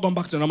course, they've all gone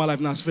back to normal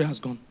life now as fear has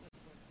gone.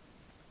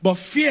 But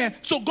fear,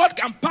 so God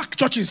can pack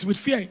churches with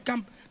fear.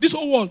 This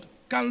whole world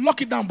can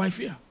lock it down by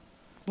fear.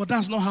 But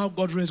that's not how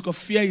God reigns,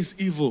 because fear is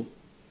evil.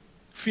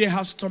 Fear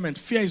has torment.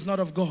 Fear is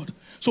not of God.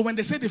 So when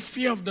they say the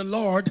fear of the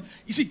Lord,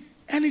 you see,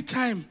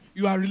 anytime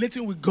you are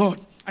relating with God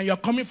and you are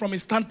coming from a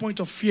standpoint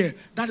of fear,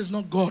 that is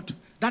not God.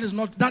 That's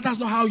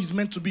not how He's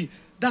meant to be.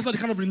 That's not the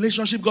kind of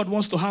relationship God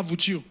wants to have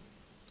with you.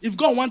 If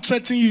God wants to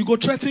threaten you, He go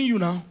threaten you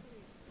now.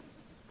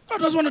 God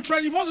doesn't want to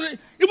threaten you.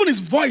 Even His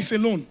voice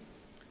alone.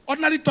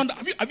 Ordinary thunder.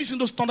 Have you seen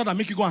those thunder that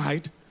make you go and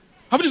hide?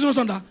 Have you seen those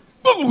thunder?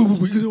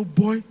 You say, oh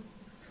boy.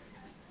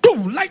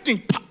 Boom,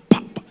 lightning. Pop,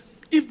 pop, pop.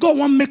 If God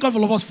wants to make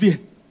all of us fear,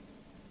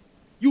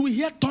 you will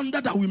hear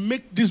thunder that will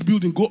make this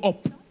building go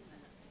up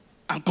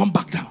and come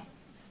back down.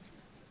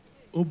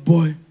 Oh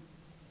boy.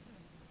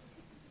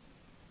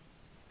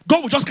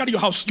 God will just carry your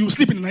house. You will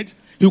sleep in the night.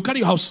 He will carry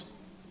your house.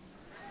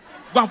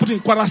 Go and put it in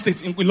Kwara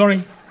State, in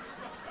Ilorin.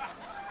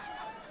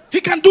 He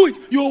can do it.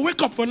 You will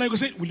wake up for a night and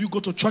say, will you go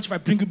to church if I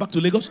bring you back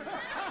to Lagos?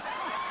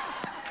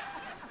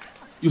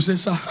 You say,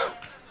 sir,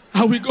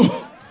 how we go?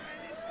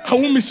 I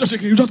won't miss church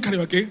again. You just carry,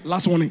 okay?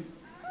 Last warning.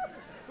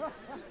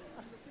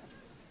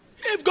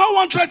 If God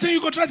wants to threaten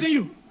you, go threaten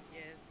you.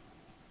 Yes.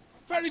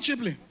 Very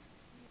cheaply.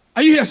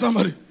 Are you here,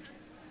 somebody?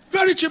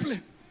 Very cheaply.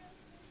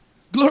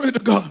 Glory to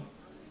God.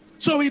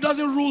 So He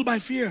doesn't rule by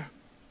fear.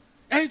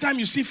 Anytime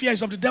you see fear,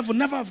 it's of the devil.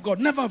 Never of God.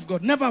 Never of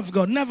God. Never of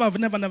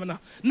God.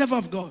 Never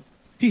of God.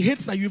 He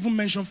hates that you even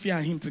mention fear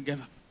and Him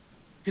together.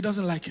 He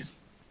doesn't like it.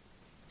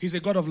 He's a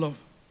God of love.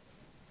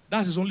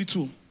 That's His only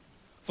tool.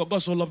 For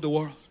God so loved the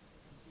world.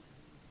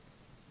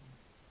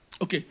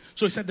 Okay,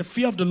 so He said the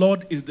fear of the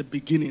Lord is the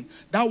beginning.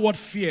 That word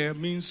fear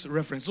means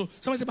reference. So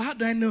somebody said, but how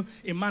do I know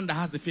a man that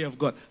has the fear of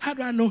God? How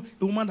do I know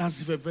a woman that has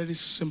the fear? Very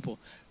simple.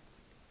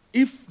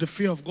 If the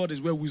fear of God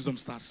is where wisdom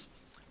starts,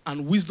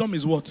 and wisdom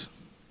is what?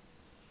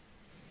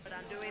 But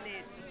I'm doing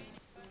it.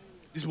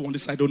 These people on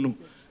this side don't know.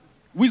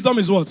 Wisdom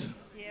is what?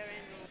 Hearing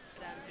the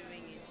word, I'm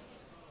doing it.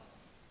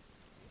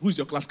 Who is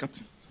your class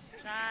captain?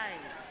 Try.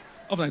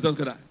 Often I talk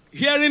about that.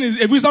 Hearing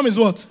is, wisdom is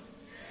what?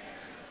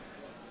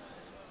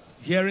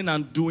 Hearing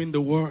and doing the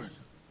word.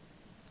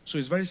 So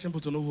it's very simple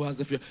to know who has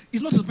the fear.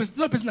 It's not a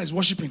person that is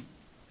worshiping.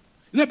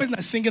 It's not a person that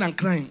is singing and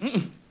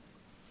crying.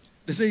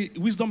 They say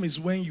wisdom is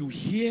when you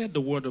hear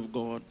the word of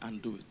God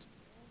and do it.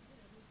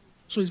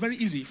 So it's very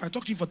easy. If I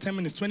talk to you for 10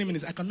 minutes, 20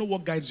 minutes, I can know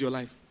what guides your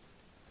life.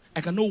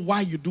 I can know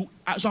why you do.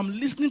 So I'm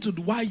listening to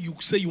why you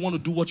say you want to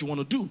do what you want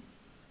to do.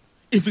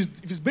 If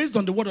it's based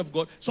on the word of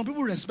God, some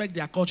people respect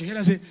their culture. Here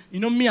I say,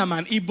 me, I'm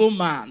an Igbo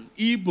man.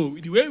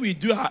 Igbo, the way we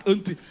do our own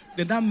thing,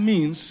 then that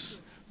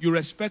means you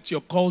respect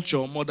your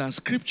culture more than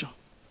scripture.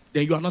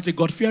 Then you are not a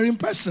God-fearing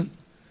person.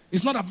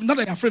 It's not that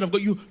you're afraid of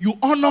God. You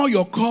honor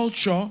your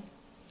culture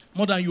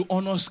more than you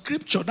honor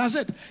scripture. That's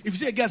it. If you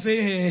say a guy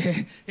say,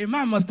 hey, a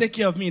man must take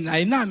care of me. Now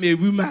I'm a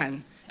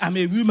woman.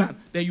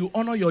 Then you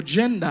honor your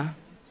gender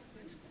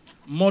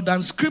more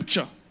than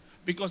scripture.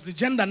 Because the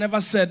gender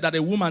never said that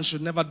a woman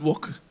should never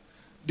work.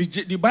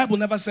 The Bible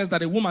never says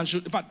that a woman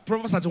should. In fact,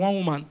 Proverbs 31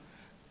 woman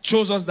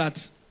shows us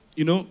that,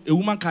 a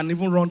woman can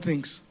even run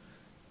things.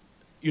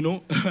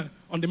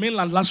 On the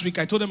mainland last week,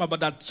 I told them about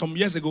that some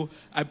years ago.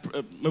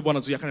 Maybe 1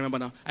 or 2, I can't remember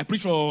now. I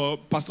preached for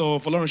Pastor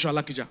Folorunsho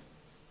Alakija,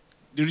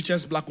 the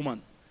richest black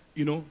woman.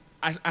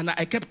 And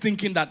I kept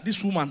thinking that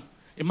this woman,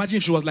 imagine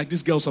if she was like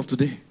these girls of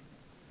today.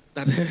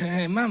 That,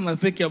 hey, man, I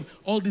think of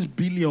all these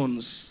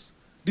billions.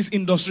 This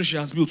industry she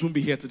has built won't be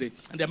here today.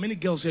 And there are many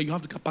girls here, you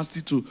have the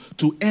capacity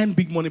to earn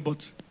big money,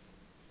 but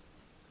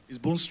it's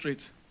bone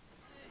straight.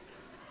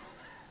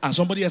 And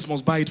somebody else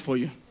must buy it for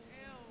you.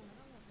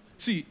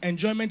 See,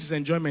 enjoyment is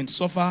enjoyment.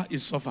 Suffer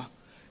is suffer.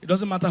 It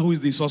doesn't matter who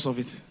is the source of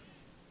it.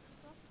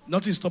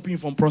 Nothing is stopping you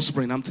from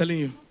prospering, I'm telling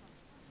you.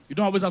 You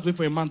don't always have to wait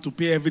for a man to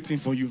pay everything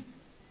for you.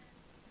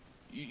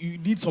 You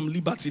need some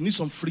liberty, you need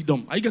some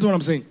freedom. Are you getting what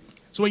I'm saying?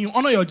 So when you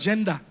honor your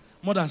gender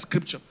more than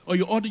scripture, or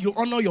you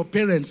honor your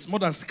parents more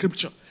than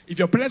scripture, if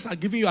your parents are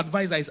giving you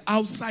advice that is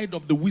outside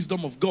of the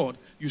wisdom of God,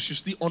 you should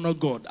still honor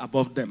God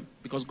above them,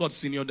 because God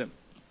senior them.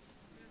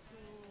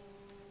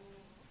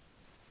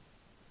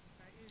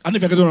 I don't know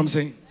if you get what I'm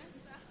saying.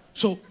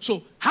 So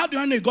how do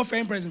I know a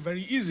God-fearing person?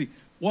 Very easy.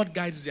 What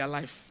guides their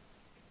life?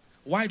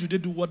 Why do they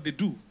do what they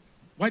do?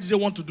 Why do they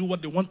want to do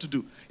what they want to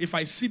do? If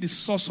I see the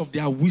source of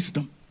their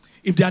wisdom,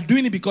 if they are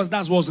doing it because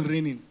that's what's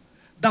raining,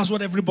 that's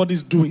what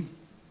everybody's doing.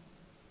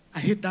 I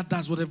hate that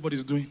that's what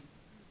everybody's doing.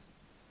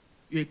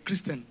 You're a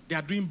Christian. They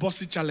are doing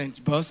bossy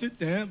challenge.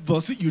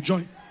 Bossy, you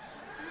join.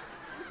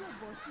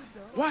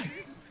 Why?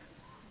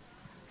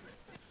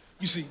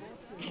 You see,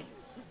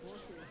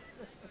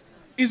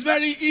 it's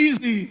very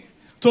easy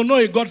to know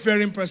a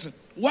God-fearing person.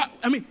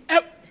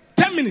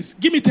 10 minutes.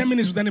 Give me 10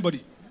 minutes with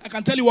anybody. I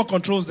can tell you what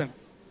controls them.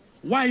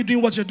 Why are you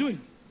doing what you're doing?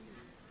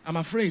 I'm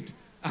afraid.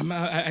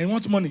 I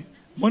want money.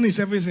 Money is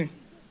everything.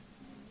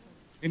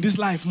 In this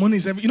life, money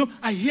is everything.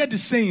 I hear the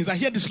sayings. I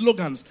hear the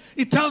slogans.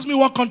 It tells me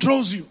what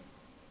controls you.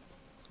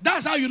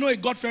 That's how you know a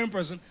God-fearing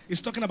person is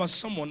talking about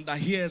someone that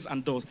hears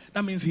and does.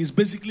 That means he's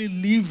basically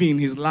living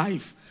his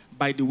life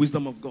by the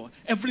wisdom of God.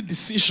 Every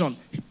decision,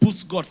 he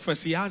puts God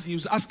first. He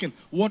was asking,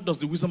 what does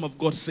the wisdom of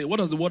God say? What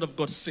does the word of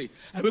God say?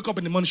 I wake up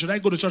in the morning, should I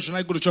go to church? Should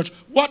I go to church?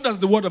 What does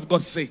the word of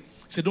God say? He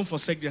said, don't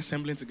forsake the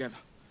assembling together,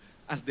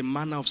 as the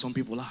manner of some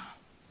people are.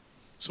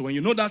 So when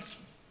you know that,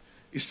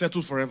 it's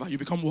settled forever. You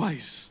become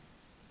wise.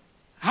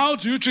 How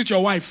do you treat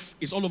your wife?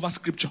 It's all over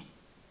scripture.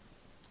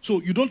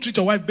 So you don't treat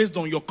your wife based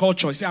on your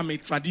culture. You say, I'm a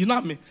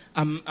traditional,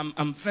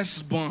 I'm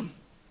firstborn.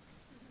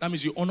 That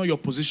means you honor your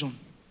position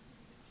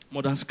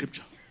more than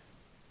scripture.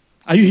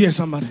 Are you here,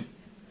 somebody?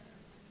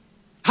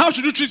 How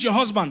should you treat your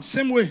husband?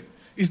 Same way.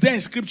 It's there in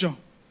scripture.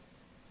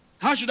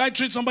 How should I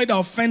treat somebody that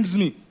offends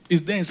me?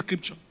 It's there in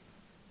scripture.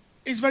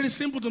 It's very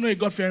simple to know a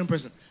God-fearing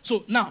person.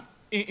 So now,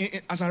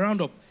 as I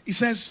round up, it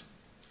says,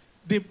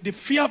 the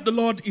fear of the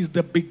Lord is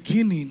the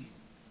beginning.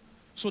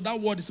 So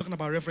that word is talking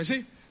about reference.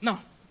 See,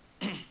 now,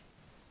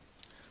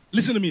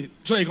 listen to me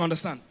so you can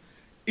understand.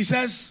 It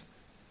says,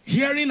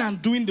 hearing and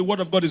doing the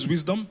word of God is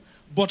wisdom,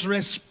 but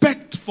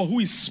respect for who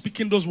is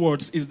speaking those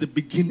words is the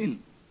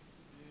beginning.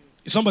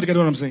 Is somebody get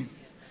what I'm saying?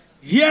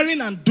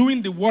 Hearing and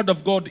doing the word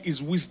of God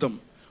is wisdom,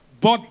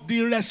 but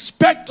the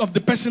respect of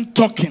the person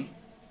talking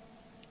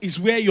is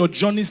where your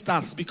journey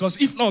starts,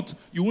 because if not,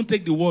 you won't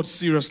take the word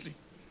seriously.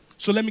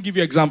 So let me give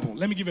you an example.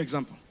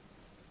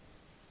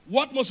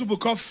 What most people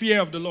call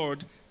fear of the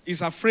Lord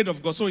is afraid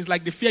of God. So it's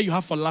like the fear you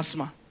have for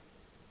LASMA.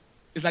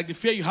 It's like the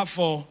fear you have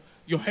for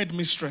your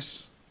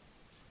headmistress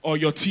or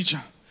your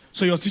teacher.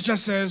 So your teacher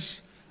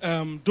says,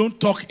 don't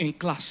talk in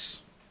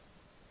class.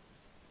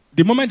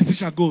 The moment the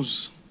teacher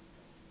goes,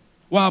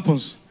 what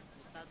happens?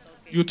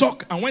 You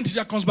talk, and when the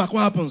teacher comes back,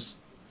 what happens?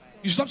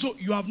 You stop. So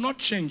you have not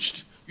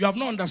changed. You have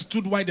not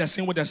understood why they're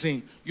saying what they're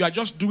saying. You are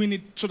just doing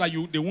it so that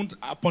they won't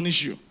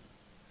punish you.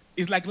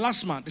 It's like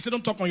LASMA. They say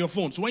don't talk on your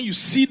phone. So when you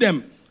see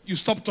them, you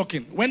stop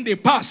talking. When they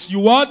pass, you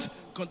what?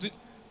 Continue.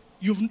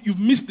 You've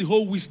missed the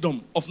whole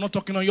wisdom of not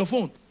talking on your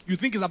phone. You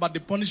think it's about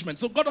the punishment.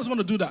 So God doesn't want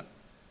to do that.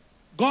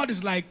 God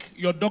is like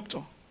your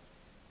doctor.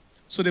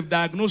 So they've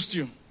diagnosed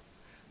you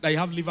that you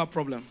have liver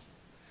problem,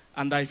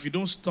 and that if you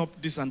don't stop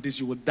this and this,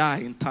 you will die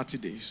in 30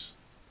 days.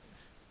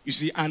 You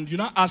see, and you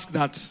now ask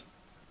that,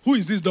 who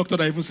is this doctor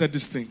that even said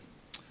this thing?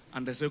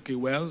 And they say, okay,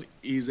 well,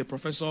 he's a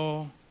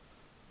professor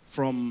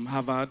from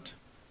Harvard.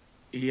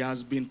 He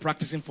has been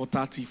practicing for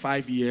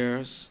 35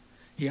 years.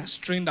 He has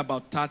trained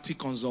about 30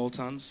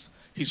 consultants.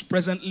 He's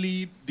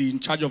presently in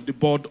charge of the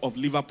board of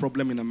liver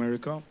problem in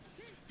America.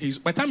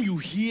 By the time you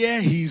hear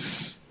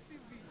his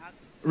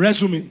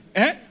resume,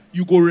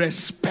 you go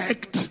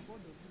respect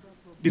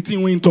the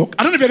thing when you talk.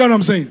 I don't know if you get what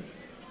I'm saying.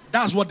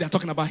 That's what they're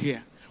talking about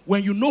here.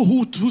 When you know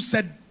who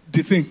said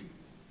the thing,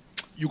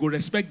 you go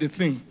respect the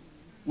thing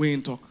when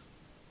you talk.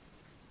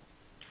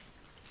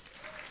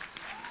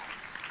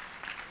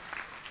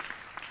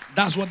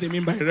 That's what they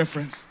mean by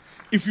reference.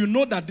 If you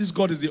know that this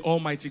God is the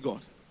Almighty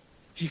God,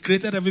 He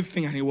created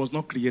everything and He was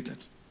not created.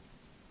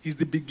 He's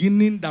the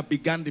beginning that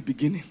began the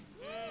beginning.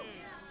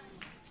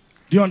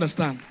 Do you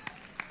understand?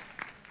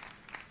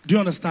 Do you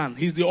understand?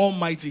 He's the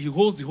Almighty. He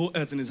holds the whole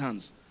earth in His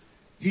hands.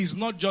 He's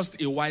not just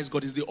a wise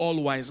God. He's the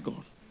all-wise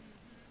God.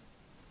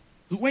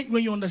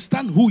 When you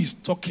understand who is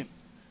talking,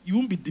 you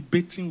won't be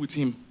debating with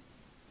Him.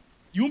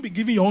 You won't be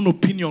giving your own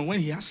opinion when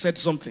He has said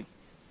something.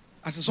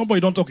 As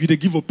somebody don't talk, you they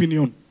give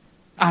opinion.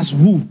 As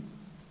who?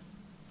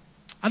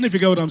 I don't know if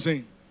you get what I'm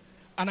saying.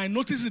 And I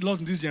notice it a lot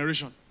in this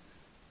generation.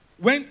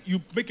 When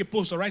you make a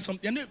post or write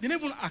something, they're not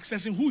even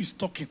accessing who is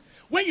talking.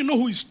 When you know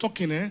who is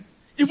talking,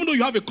 even though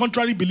you have a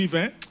contrary belief,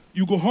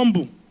 you go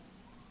humble.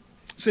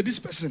 Say, this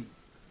person.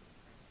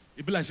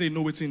 It be like say,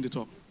 no waiting in the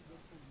talk.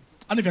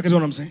 I don't know if you get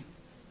what I'm saying.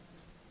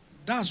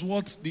 That's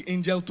what the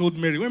angel told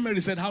Mary. When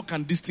Mary said, how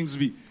can these things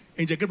be?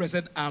 Angel Gabriel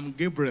said, I'm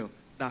Gabriel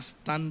that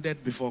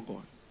standeth before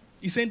God.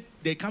 He said,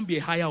 there can't be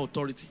a higher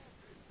authority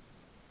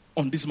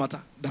on this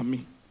matter than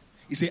me.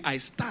 He said, I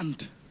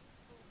stand.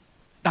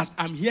 That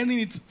I'm hearing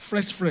it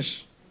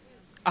fresh.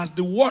 As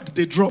the word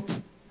they drop,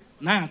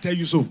 now I tell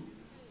you so.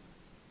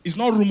 It's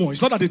not rumor.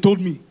 It's not that they told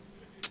me.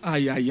 Yeah.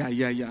 I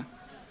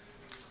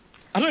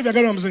don't know if you get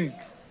what I'm saying.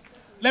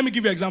 Let me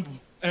give you an example.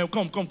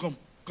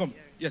 Come.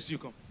 Yes, you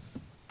come.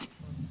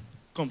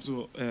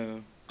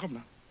 Come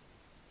now.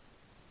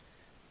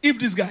 If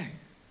this guy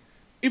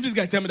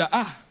tell me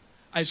that,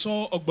 I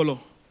saw Ogbolo,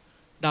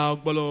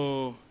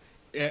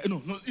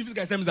 if this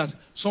guy tells me that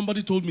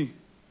somebody told me,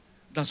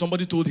 that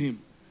somebody told him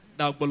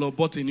that Ogbolo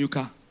bought a new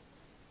car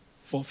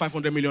for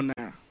 500 million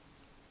naira.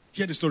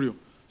 Hear the story.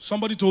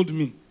 Somebody told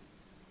me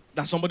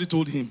that somebody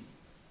told him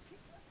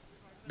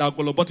that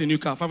Ogbolo bought a new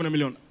car, 500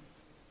 million.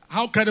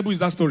 How credible is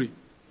that story?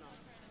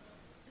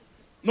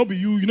 No, but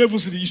you never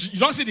see you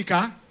don't see the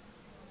car.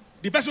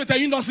 The best way to tell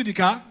you don't see the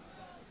car,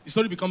 the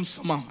story becomes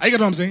somehow. I get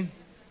what I'm saying?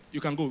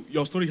 You can go.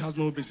 Your story has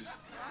no basis.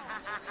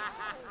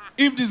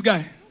 If this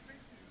guy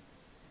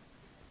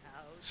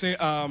say,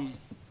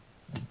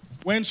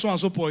 when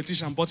so-and-so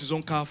politician bought his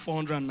own car,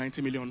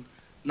 490 million,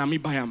 now me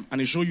buy him,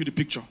 and he show you the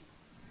picture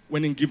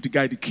when he give the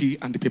guy the key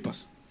and the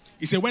papers.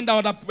 He said, when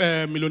that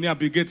other millionaire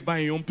Bill Gates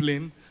buy his own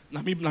plane,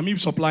 now me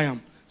supply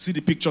him, see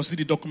the picture, see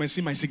the document,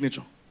 see my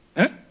signature.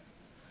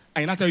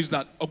 And I tell you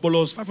that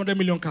Ogbolo's 500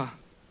 million car,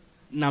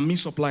 now me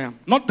supply him.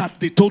 Not that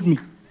they told me.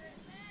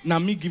 Now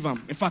me give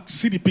him. In fact,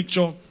 see the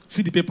picture,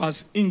 see the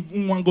papers,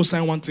 in one go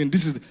sign one thing.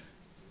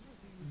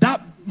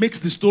 That makes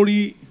the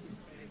story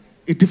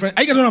a different.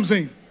 I get what I'm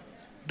saying?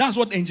 That's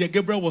what Angel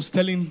Gabriel was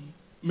telling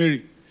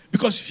Mary.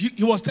 Because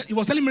he was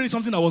telling Mary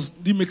something that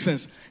didn't make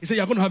sense. He said,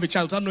 you're going to have a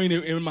child without knowing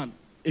a man.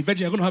 A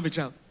virgin, you're going to have a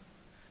child.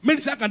 Mary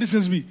said, how can this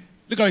things be?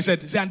 Look how he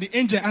said. He said, and the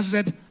angel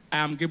answered, I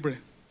am Gabriel.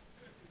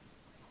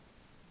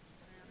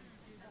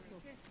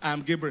 I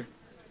am Gabriel.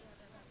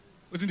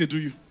 What did they do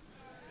you?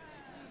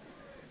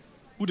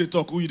 Who they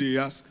talk, who they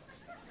ask?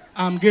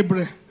 I am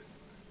Gabriel.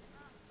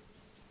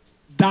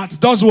 That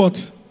does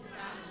what?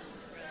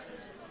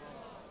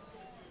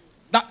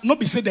 That not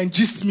be said then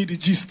gist me the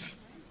gist.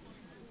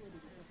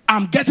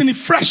 I'm getting it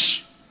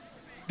fresh.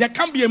 There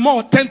can't be a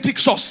more authentic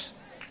source.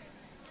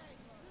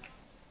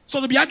 So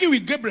to be arguing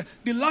with Gabriel,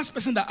 the last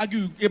person that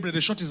argued with Gabriel, they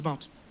shut his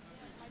mouth.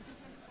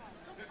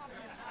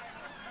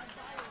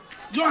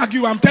 You don't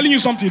argue, I'm telling you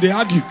something, they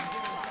argue.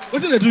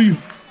 What did they do you?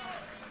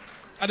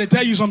 And they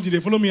tell you something, they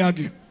follow me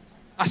argue.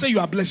 I say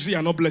you are blessed, you say you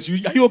are not blessed.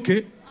 Are you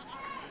okay?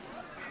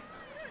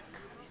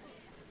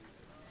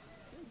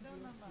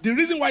 The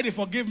reason why they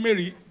forgave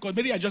Mary, because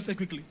Mary adjusted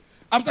quickly.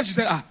 After she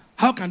said,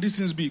 how can these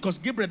things be? Because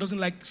Gabriel doesn't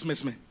like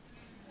smeh.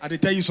 And they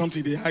tell you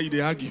something, they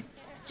argue.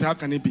 Say, how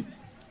can it be?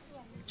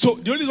 So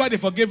the only reason why they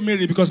forgave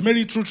Mary, because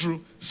Mary,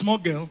 true, small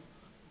girl,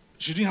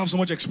 she didn't have so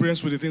much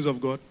experience with the things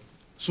of God.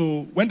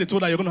 So when they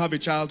told her you're going to have a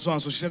child, so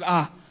and so, she said,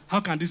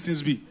 how can these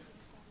things be?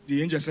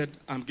 The angel said,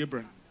 I'm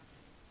Gabriel.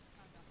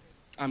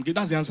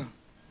 That's the answer.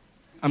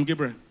 I'm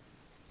Gabriel.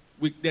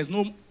 There's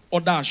no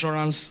other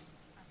assurance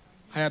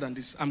higher than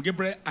this. I'm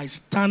Gabriel. I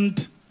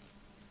stand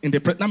in the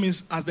presence. That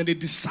means as they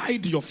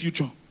decide your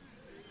future.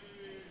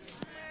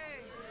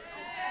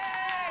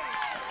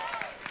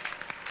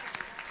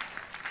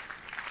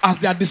 As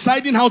they are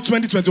deciding how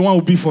 2021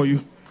 will be for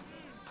you,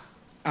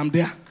 I'm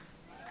there.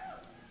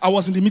 I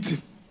was in the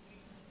meeting.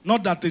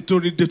 Not that they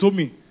told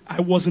me. I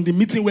was in the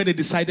meeting where they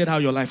decided how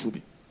your life will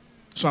be.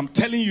 So I'm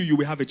telling you, you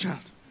will have a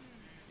child.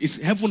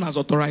 Heaven has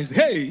authorized.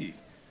 Hey.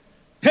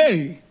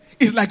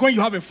 It's like when you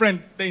have a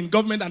friend in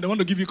government and they want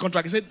to give you a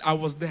contract. He said, I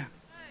was there.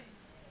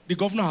 The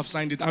governor have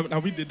signed it. I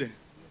read it there.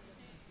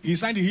 He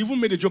signed it. He even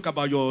made a joke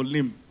about your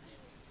name.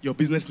 your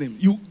business name.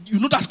 You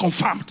know that's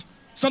confirmed.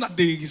 It's not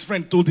that his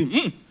friend told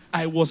him,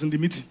 I was in the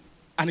meeting.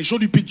 And he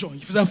showed you a picture,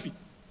 selfie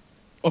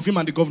of him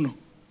and the governor.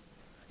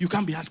 You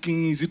can't be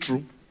asking, is it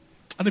true?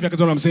 I don't know if you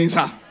get what I'm saying,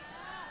 sir.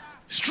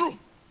 It's true.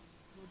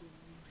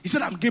 He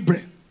said, I'm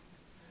Gabriel.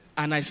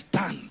 And I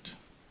stand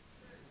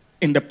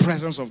in the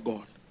presence of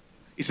God.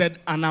 He said,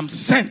 and I'm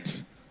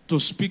sent to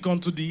speak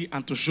unto thee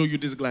and to show you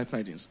these glad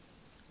tidings.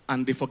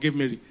 And they forgave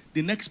Mary.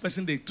 The next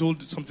person they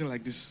told something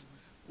like this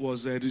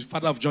was the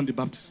father of John the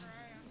Baptist.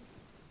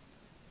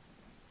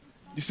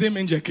 The same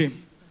angel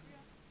came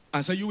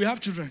and said, you will have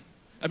children.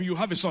 I mean, you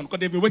have a son. Because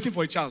they've been waiting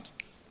for a child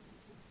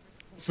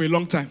for a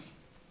long time.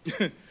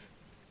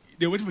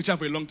 They were waiting for a child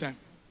for a long time.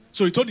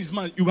 So he told his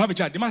man, you have a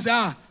child. The man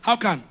said, how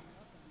can?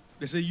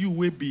 They say, you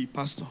will be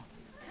pastor.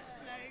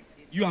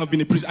 You have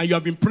been a priest. And you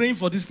have been praying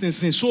for this thing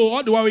since. So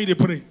all the while they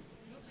pray.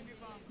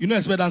 You know,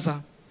 expect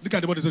answer. Look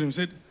at the body told him. He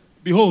said,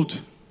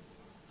 behold,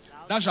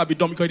 that shall be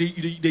done because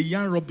they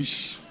yarn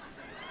rubbish.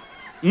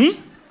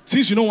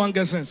 Since you know one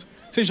gets sense,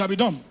 say it shall be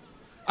done.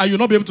 And you'll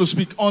not be able to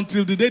speak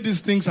until the day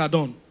these things are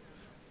done.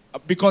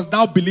 Because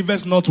thou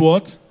believest not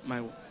what? My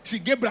word. See,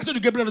 Gabriel, I told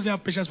you Gabriel doesn't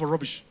have patience for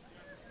rubbish.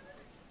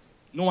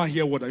 No one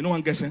hear word. No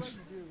one gets sense.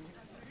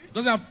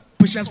 Doesn't have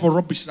patience for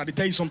rubbish. That they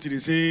tell you something, they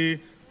say,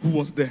 who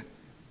was there?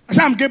 I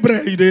say, I'm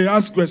Gabriel. They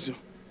ask question.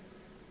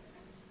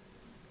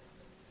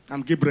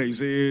 I'm Gabriel. You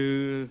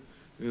say,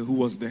 who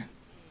was there?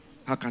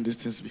 How can these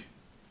things be?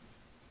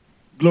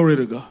 Glory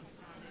to God.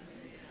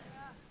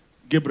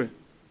 Gabriel.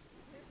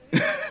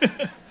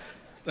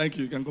 Thank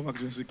you. You can go back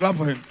to your seat. Clap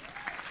for him.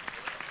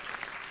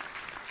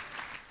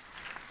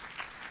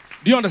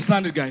 Do you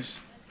understand it, guys?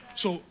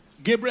 So,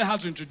 Gabriel had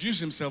to introduce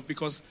himself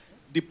because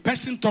the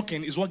person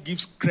talking is what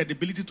gives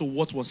credibility to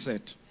what was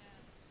said.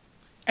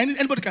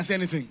 Anybody can say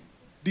anything.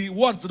 The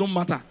words don't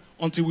matter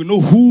until we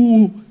know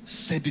who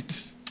said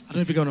it. I don't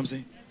know if you get what I'm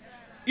saying.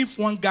 If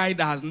one guy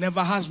that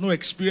has no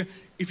experience,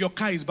 if your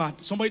car is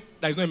bad, somebody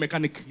that is not a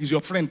mechanic, he's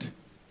your friend.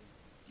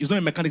 He's not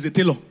a mechanic, he's a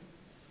tailor.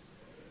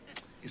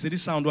 He said,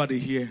 this sound what they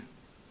hear.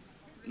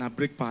 Now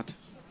brake pad.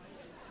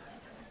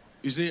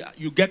 You say,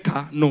 you get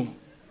car? No.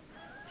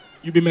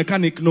 You be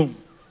mechanic? No.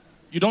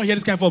 You don't hear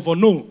this kind of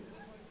no.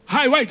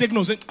 Why you take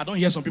no? Say, I don't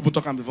hear some people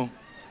talking before.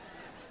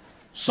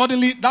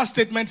 Suddenly, that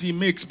statement he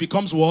makes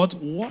becomes what?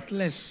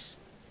 Worthless.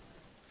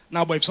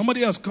 Now, but if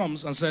somebody else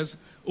comes and says,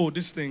 oh,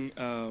 this thing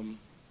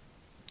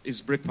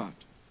is brake pad.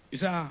 He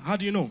said, how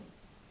do you know?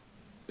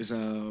 He said,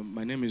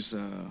 my name is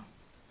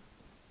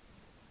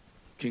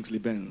Kingsley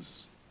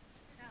Benz.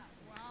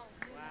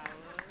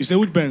 You say,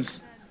 which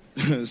Benz?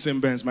 Same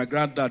Benz. My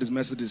granddad is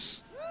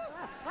Mercedes.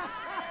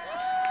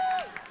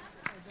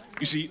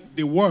 You see,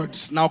 the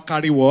words now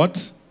carry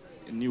what?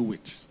 A new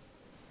weight.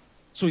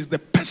 So it's the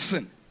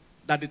person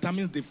that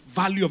determines the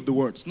value of the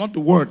words, not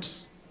the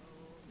words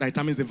that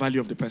determines the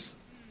value of the person.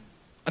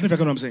 I don't know if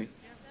you get what I'm saying.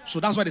 So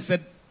that's why they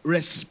said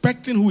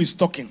respecting who is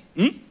talking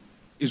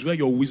is where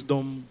your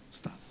wisdom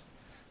starts.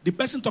 The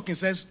person talking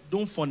says,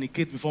 don't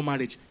fornicate before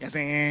marriage. You're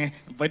saying,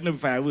 but not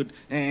if I would.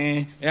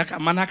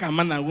 How can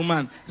man and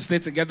woman stay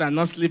together and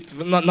not sleep,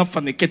 not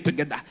fornicate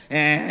together?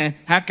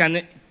 How can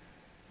it?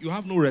 You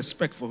have no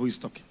respect for who is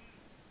talking.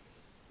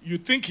 You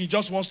think he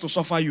just wants to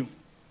suffer you.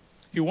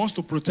 He wants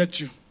to protect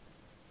you.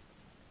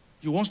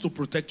 He wants to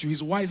protect you.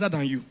 He's wiser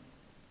than you.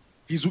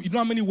 You know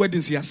how many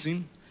weddings he has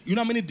seen? You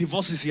know how many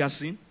divorces he has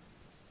seen?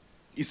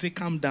 He said,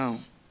 calm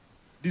down.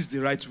 This is the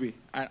right way.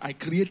 I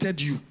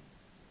created you.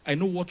 I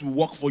know what will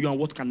work for you and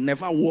what can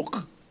never work.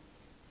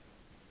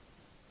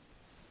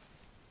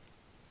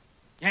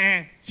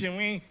 How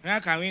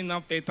can we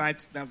not pay tithe?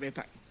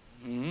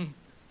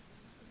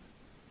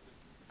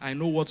 I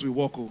know what will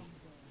work.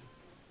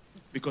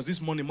 Because this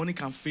money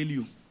can fail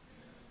you.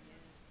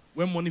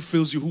 When money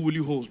fails you, who will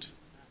you hold?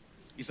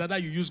 It's either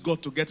you use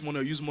God to get money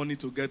or use money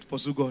to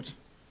pursue God.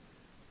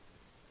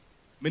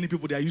 Many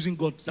people, they are using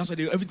God. That's why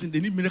they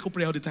need miracle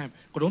prayer all the time.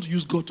 Because they want to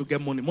use God to get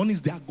money. Money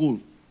is their goal.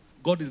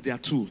 God is their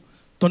tool.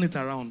 Turn it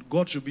around.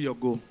 God should be your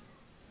goal.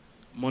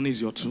 Money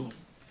is your tool.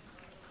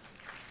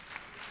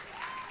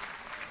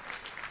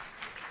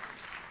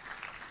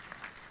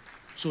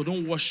 So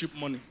don't worship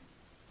money.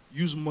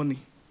 Use money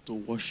to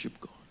worship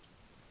God.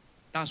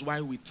 That's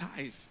why we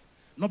tithe.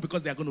 Not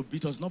because they are going to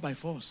beat us, not by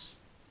force.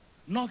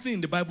 Nothing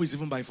in the Bible is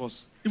even by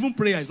force. Even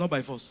prayer is not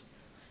by force.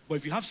 But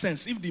if you have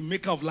sense, if the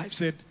maker of life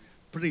said,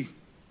 pray.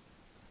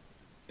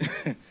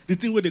 The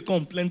thing where they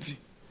come plenty.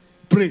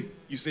 Pray.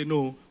 You say,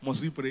 no,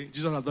 must we pray?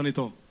 Jesus has done it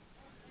all.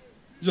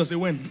 Jesus say,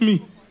 when? Me.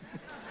 He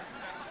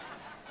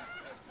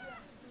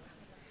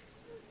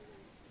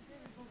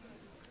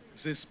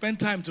says, spend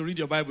time to read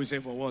your Bible. He say,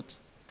 for what?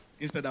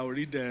 Instead, I will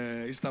read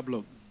the Easter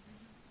blog.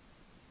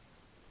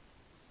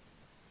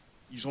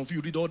 Some of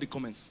you read all the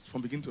comments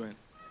from beginning to end.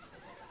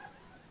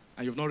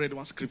 And you've not read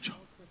one scripture.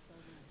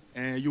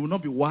 And you will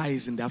not be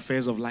wise in the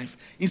affairs of life.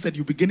 Instead,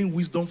 you'll be gaining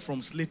wisdom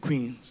from slave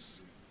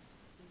queens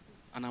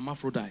and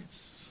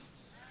hermaphrodites.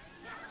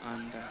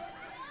 And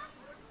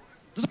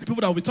those are the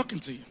people that will be talking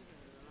to you.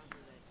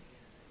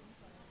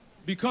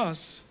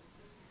 Because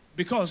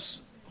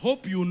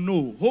hope you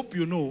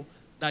know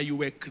that you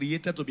were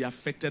created to be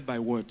affected by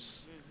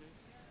words.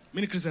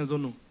 Many Christians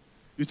don't know.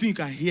 You think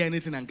you can hear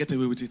anything and get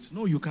away with it.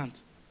 No, you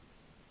can't.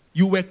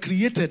 You were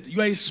created.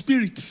 You are a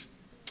spirit.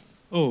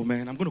 Oh,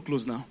 man, I'm going to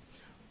close now.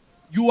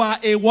 You are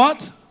a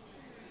what?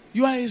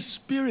 You are a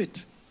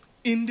spirit.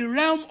 In the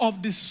realm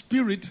of the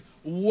spirit,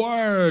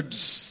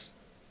 words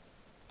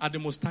are the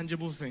most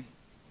tangible thing.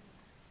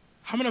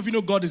 How many of you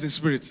know God is a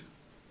spirit?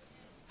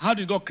 How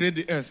did God create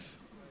the earth?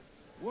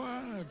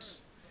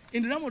 Words.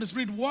 In the realm of the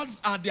spirit,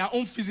 words are their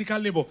own physical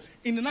labor.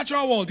 In the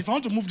natural world, if I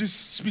want to move this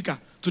speaker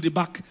to the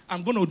back,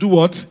 I'm going to do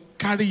what?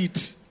 Carry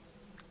it.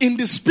 In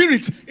the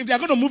spirit, if they are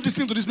going to move this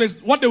thing to this place,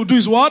 what they will do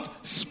is what?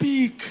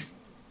 Speak.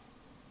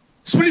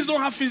 Spirits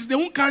don't have physics, they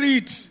won't carry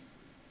it.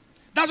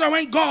 That's why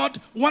when God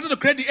wanted to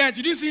create the earth,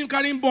 you didn't see him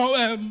carrying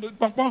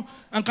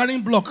and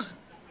carrying block.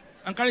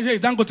 And carrying, hey,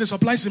 Dangote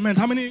supply cement.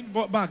 How many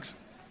bags?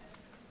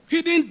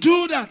 He didn't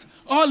do that.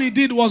 All he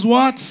did was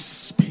what?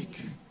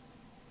 Speak.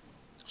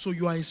 So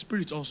you are a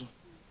spirit also.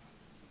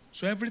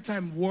 So every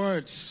time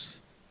words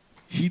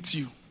hit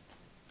you,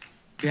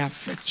 they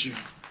affect you.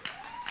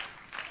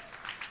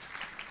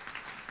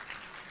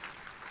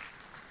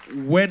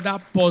 Whether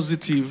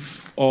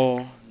positive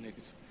or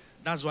negative.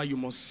 That's why you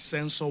must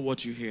censor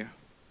what you hear.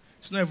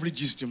 It's not every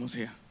gist you must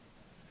hear.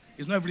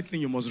 It's not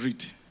everything you must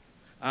read.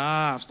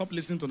 I've stopped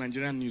listening to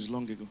Nigerian news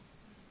long ago.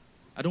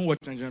 I don't watch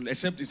Nigerian,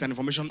 except it's an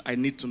information I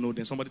need to know.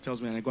 Then somebody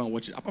tells me and I go and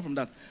watch it. Apart from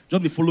that,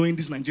 just be following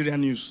this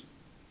Nigerian news.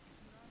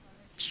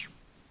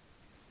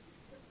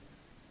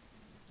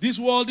 This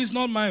world is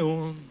not my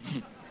own.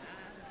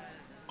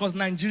 Because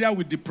Nigeria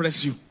will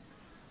depress you.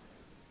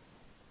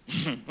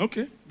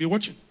 Okay, be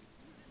watching.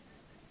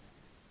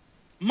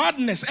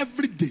 Madness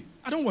every day.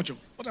 I don't watch them.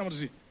 What I want to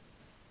see?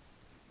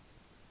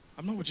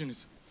 I'm not watching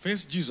it.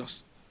 Face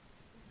Jesus.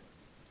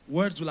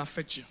 Words will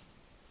affect you.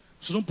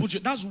 So don't put you.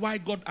 That's why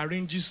God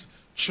arranges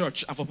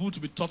church and for people to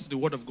be taught the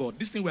word of God.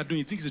 This thing we are doing,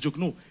 you think it's a joke?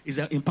 No, it's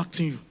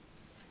impacting you.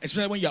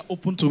 Especially when you are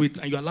open to it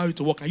and you allow it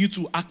to work and you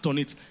to act on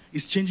it.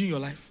 It's changing your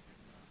life.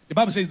 The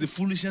Bible says the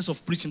foolishness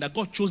of preaching, that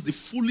God chose the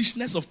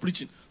foolishness of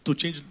preaching to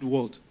change the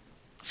world.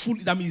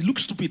 That means it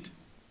looks stupid.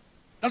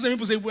 That's why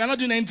people say, we are not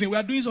doing anything, we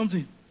are doing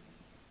something.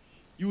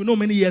 You will know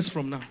many years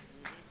from now.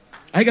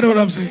 I get what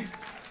I'm saying?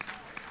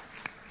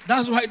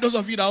 That's why those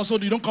of you that also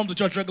you don't come to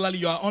church regularly,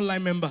 you are an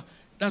online member.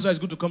 That's why it's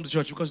good to come to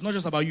church, because it's not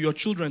just about you, your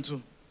children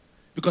too.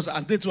 Because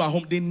as they too are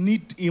home, they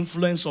need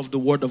influence of the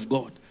word of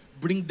God.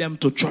 Bring them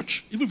to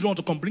church. Even if you want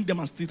to come, bring them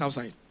and sit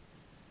outside.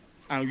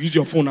 And use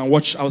your phone and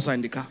watch outside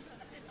in the car.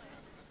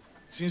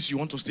 Since you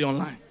want to stay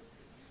online.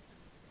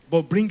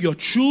 But bring your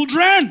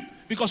children.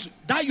 Because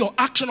that your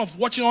action of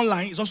watching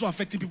online is also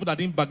affecting people that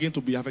didn't begin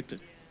to be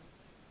affected.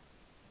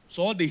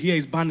 So all they hear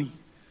is Barney.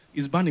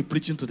 Is Barney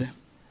preaching to them.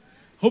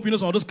 Hope you know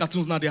some of those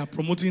cartoons now, they are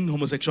promoting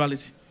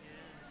homosexuality.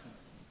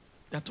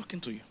 They are talking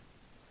to you.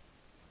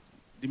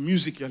 The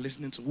music you're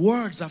listening to.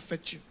 Words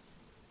affect you.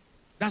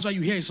 That's why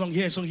you hear a song,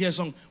 hear a song, hear a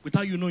song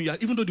without you knowing.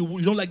 Even though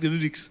you don't like the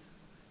lyrics.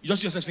 You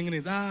just see yourself singing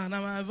it.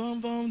 Now I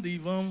vom the.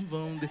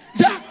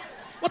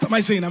 What am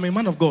I saying? I'm a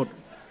man of God.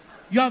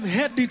 You have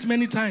heard it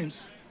many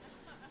times.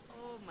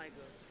 Oh my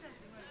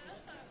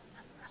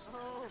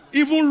God.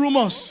 Even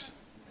rumors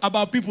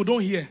about people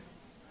don't hear.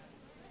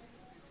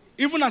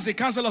 Even as a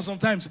counselor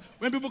sometimes,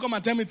 when people come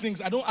and tell me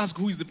things, I don't ask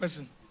who is the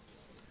person.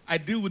 I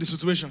deal with the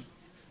situation.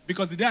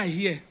 Because the day I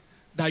hear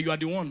that you are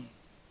the one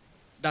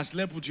that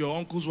slept with your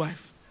uncle's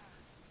wife,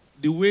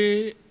 the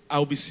way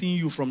I'll be seeing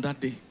you from that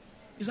day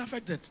is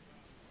affected.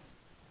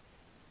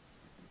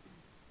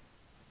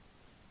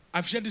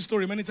 I've shared this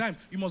story many times.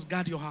 You must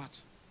guard your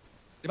heart.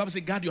 The Bible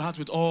says, guard your heart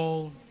with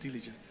all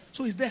diligence.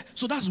 So it's there.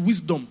 So that's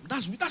wisdom.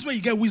 That's where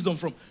you get wisdom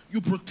from. You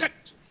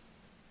protect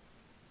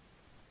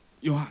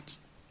your heart.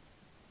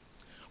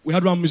 We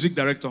had one music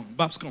director,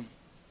 Babs come.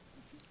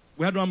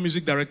 We had one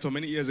music director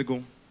many years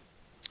ago.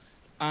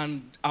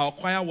 And our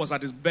choir was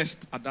at its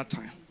best at that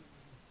time.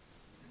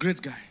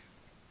 Great guy.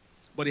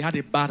 But he had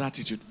a bad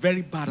attitude.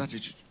 Very bad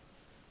attitude.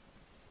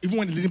 Even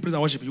when the leading praise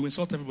and worship, he will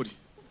insult everybody.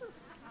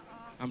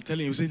 I'm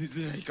telling you,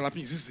 he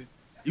clapping.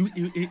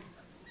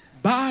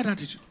 Bad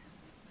attitude.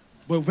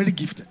 But very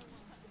gifted.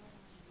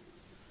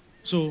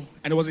 So,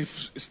 and there was a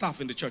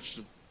staff in the church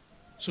too.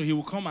 So he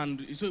would come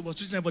and so he was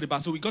treating everybody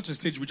bad. So we got to the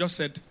stage, we just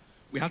said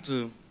we had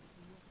to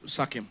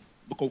sack him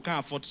because we can't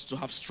afford to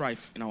have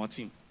strife in our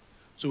team.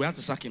 So we had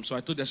to sack him. So I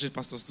told the associate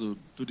pastors to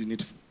do the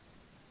needful.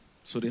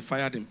 So they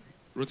fired him,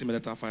 wrote him a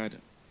letter, fired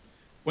him.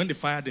 When they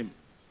fired him,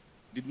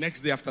 the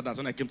next day after that,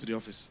 when I came to the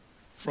office,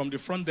 from the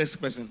front desk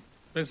person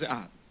said,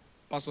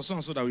 Pastor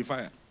so-and-so that we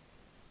fired.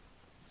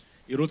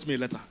 He wrote me a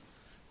letter.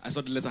 I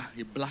saw the letter.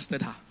 He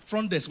blasted her.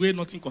 Front desk, where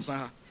nothing concern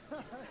her.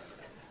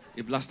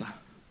 He blasted her.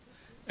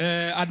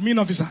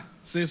 Admin officer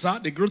says, sir,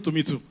 they wrote to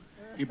me too.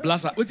 He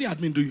blasted her. What did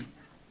admin do you?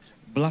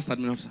 Blast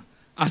admin officer.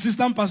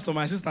 Assistant pastor,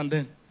 my assistant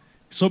then,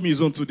 showed me his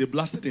own too. They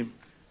blasted him.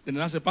 Then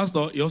I said,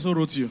 Pastor, he also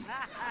wrote you.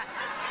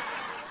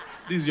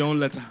 This is your own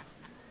letter.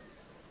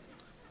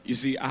 You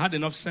see, I had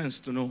enough sense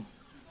to know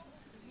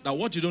that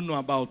what you don't know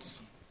about,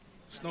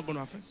 it's not going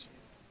to affect you.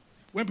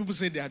 When people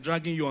say they are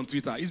dragging you on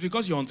Twitter, it's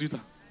because you're on Twitter.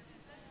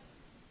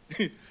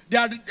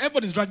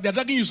 Everybody's they're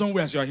dragging you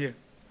somewhere as you are here.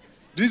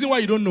 The reason why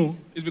you don't know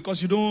is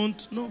because you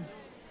don't know.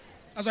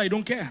 That's why you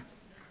don't care.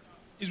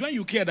 It's when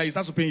you care that it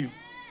starts to pain you.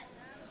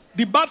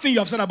 The bad thing you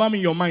have said about me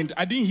in your mind,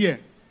 I didn't hear.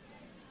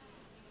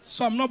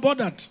 So I'm not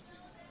bothered.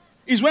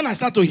 It's when I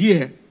start to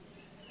hear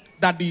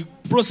that the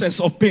process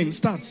of pain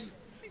starts.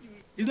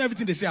 It's not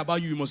everything they say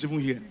about you must even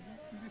hear.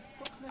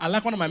 I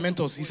like one of my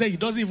mentors. He said he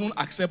doesn't even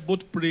accept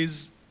both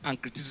praise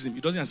and criticism.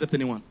 He doesn't accept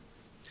anyone.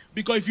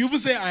 Because if you even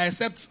say, I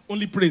accept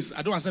only praise,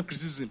 I don't accept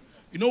criticism.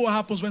 You know what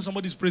happens when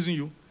somebody is praising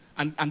you?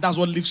 And that's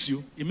what lifts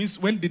you. It means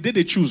when the day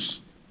they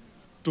choose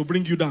to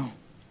bring you down,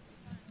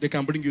 they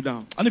can bring you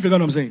down. And if you know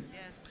what I'm saying?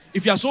 Yes.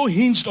 If you are so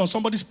hinged on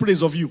somebody's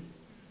praise of you,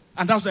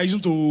 and that's what you're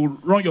using to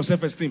run your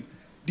self-esteem,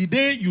 the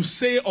day you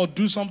say or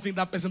do something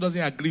that person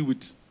doesn't agree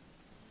with,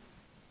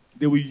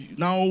 they will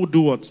now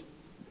do what?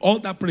 All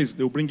that praise,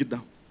 they will bring it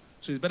down.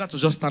 So it's better to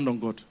just stand on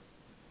God.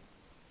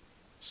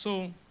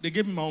 So they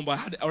gave me my own, but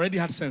I already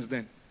had sense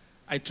then.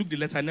 I took the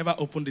letter, I never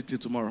opened it till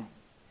tomorrow.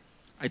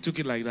 I took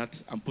it like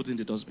that and put it in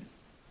the dustbin.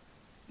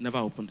 Never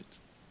opened it.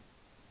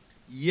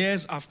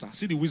 Years after,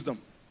 see the wisdom.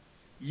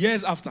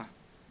 Years after,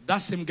 that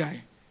same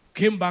guy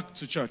came back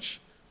to church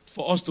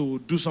for us to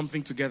do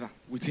something together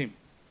with him.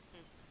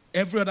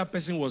 Every other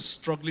person was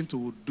struggling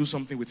to do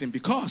something with him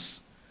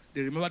because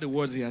they remember the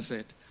words he had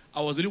said. I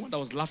was the only one that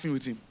was laughing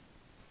with him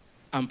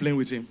and playing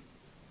with him.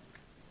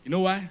 You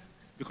know why?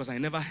 Because I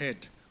never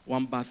heard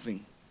one bad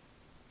thing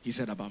he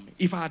said about me.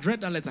 If I had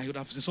read that letter, he would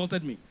have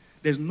insulted me.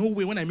 There's no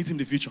way when I meet him in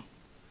the future,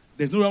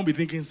 there's no way I'll be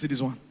thinking, see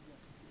this one.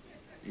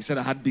 He said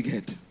I had big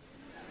head.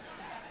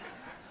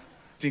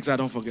 Things I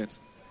don't forget.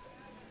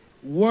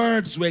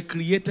 Words were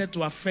created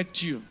to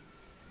affect you.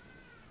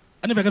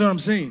 And if I get what I'm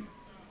saying.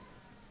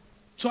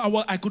 So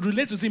I could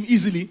relate to him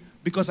easily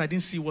because I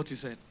didn't see what he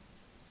said.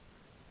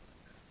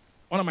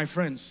 One of my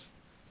friends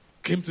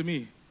came to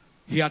me.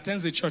 He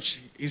attends a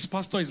church. His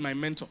pastor is my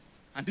mentor.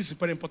 And this is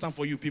very important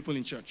for you people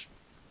in church.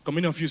 Because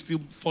many of you still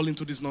fall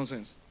into this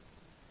nonsense.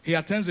 He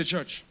attends a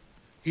church.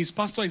 His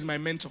pastor is my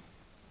mentor.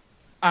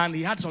 And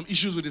he had some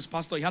issues with his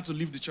pastor. He had to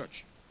leave the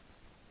church.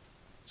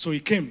 So he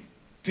came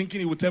thinking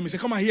he would tell me, say,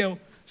 come on here.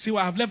 See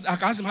what I've left. I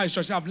asked him how his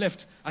church said, I've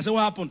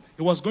wanted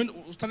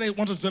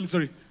to tell me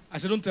story. I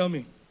said, don't tell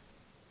me.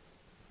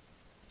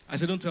 I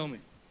said, don't tell me.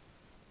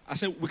 I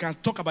said, we can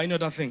talk about any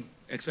other thing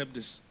except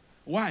this.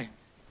 Why?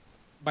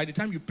 By the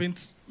time you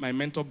paint my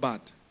mentor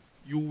bad,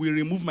 you will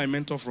remove my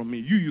mentor from me.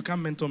 You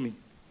can't mentor me.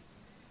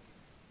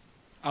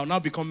 I'll now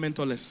become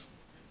mentorless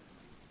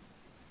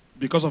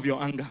because of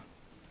your anger.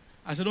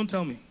 I said, don't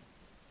tell me.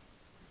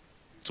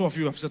 Two of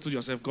you have said to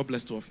yourself, God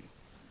bless two of you.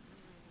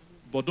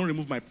 But don't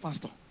remove my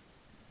pastor.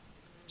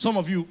 Some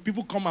of you,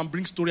 people come and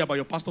bring story about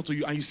your pastor to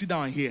you and you sit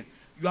down and hear.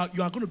 You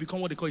are going to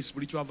become what they call a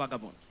spiritual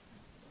vagabond.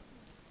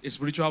 A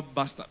spiritual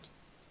bastard.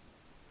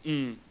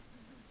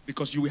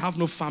 Because you will have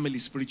no family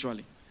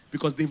spiritually.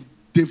 Because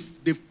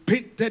they've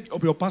painted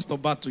up your pastor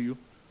bad to you.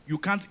 You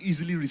can't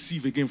easily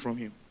receive again from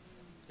him.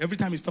 Every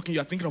time he's talking,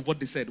 you are thinking of what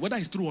they said. Whether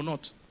it's true or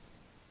not.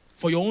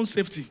 For your own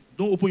safety,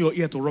 don't open your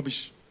ear to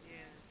rubbish. Yeah.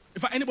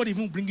 If anybody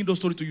even bringing those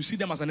stories to you, see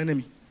them as an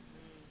enemy.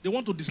 They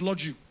want to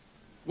dislodge you.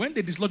 When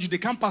they dislodge you, they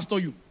can't pastor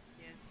you.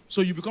 Yes.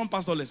 So you become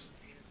pastorless.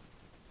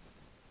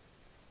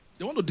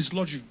 They want to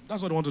dislodge you.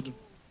 That's what they want to do.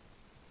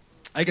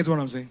 I get what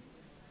I'm saying.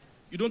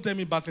 You don't tell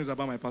me bad things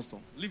about my pastor.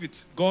 Leave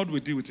it. God will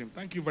deal with him.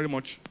 Thank you very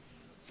much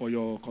for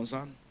your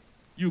concern.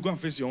 You go and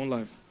face your own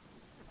life.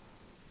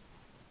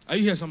 Are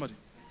you here, somebody?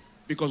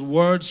 Because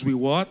words will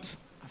what?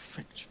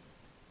 Affect you.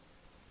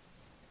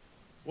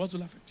 What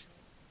will affect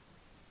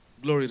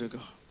you? Glory to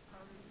God.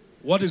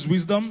 What is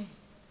wisdom?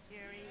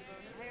 Hearing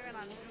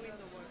and doing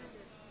the word.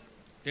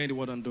 Hearing the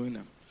word and doing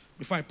them.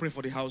 Before I pray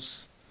for the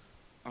house,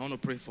 I want to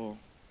pray for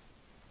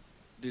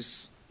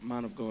this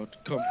man of God.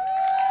 Come.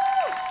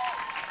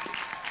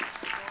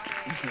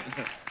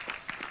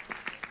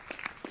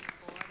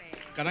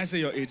 Can I say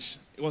your age?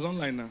 It was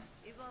online now.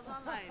 It was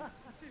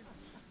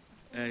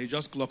online. He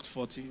just clocked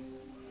 40.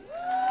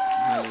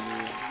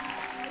 Hallelujah.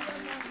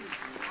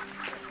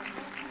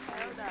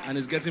 And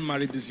he's getting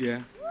married this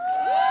year.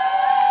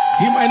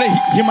 He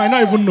might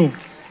not even know.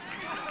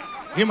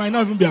 He might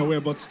not even be aware,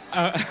 but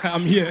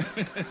I'm here.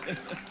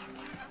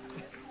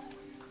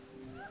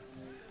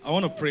 I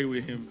want to pray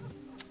with him.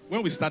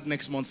 When we start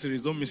next month's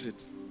series, don't miss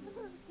it.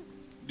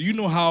 Do you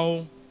know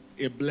how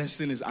a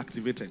blessing is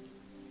activated?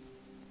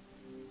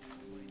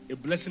 A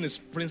blessing is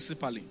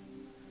principally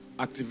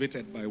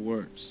activated by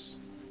words.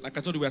 Like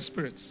I told you, we are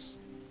spirits.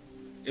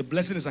 A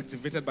blessing is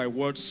activated by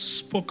words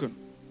spoken.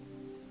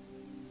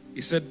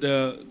 He said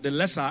the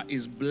lesser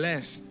is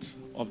blessed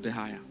of the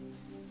higher.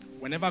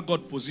 Whenever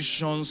God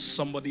positions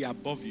somebody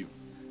above you,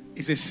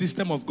 it's a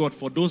system of God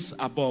for those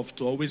above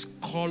to always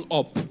call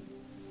up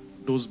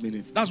those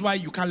minutes. That's why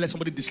you can't let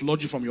somebody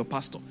dislodge you from your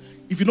pastor.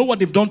 If you know what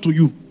they've done to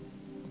you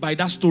by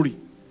that story,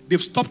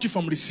 they've stopped you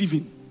from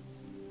receiving.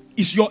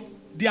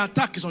 The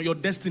attack is on your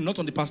destiny, not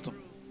on the pastor.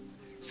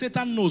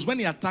 Satan knows when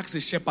he attacks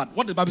a shepherd.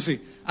 What did the Bible say?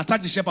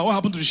 Attack the shepherd. What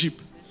happened to the sheep?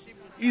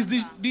 Is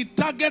the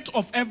target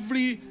of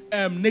every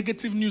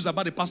negative news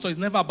about the pastor is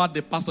never about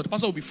the pastor. The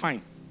pastor will be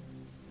fine.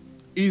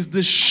 It's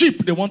the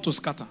sheep they want to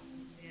scatter.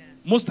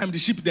 Most times the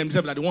sheep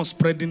themselves are the ones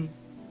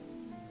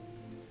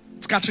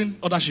scattering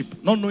other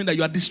sheep, not knowing that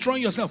you are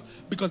destroying yourself.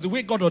 Because the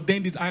way God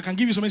ordained it, I can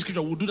give you so many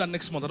scriptures. We'll do that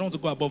next month. I don't want to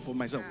go above for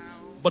myself.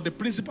 But the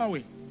principal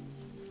way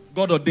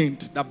God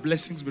ordained that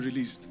blessings be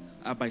released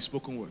are by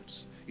spoken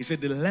words. He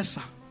said the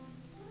lesser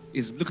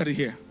is, look at it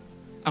here,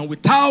 and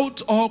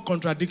without all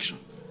contradiction,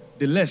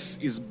 the less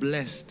is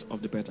blessed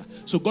of the better.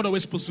 So God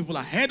always puts people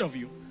ahead of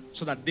you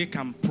so that they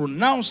can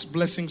pronounce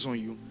blessings on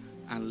you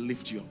and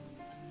lift you up.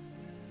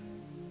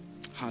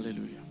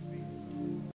 Hallelujah.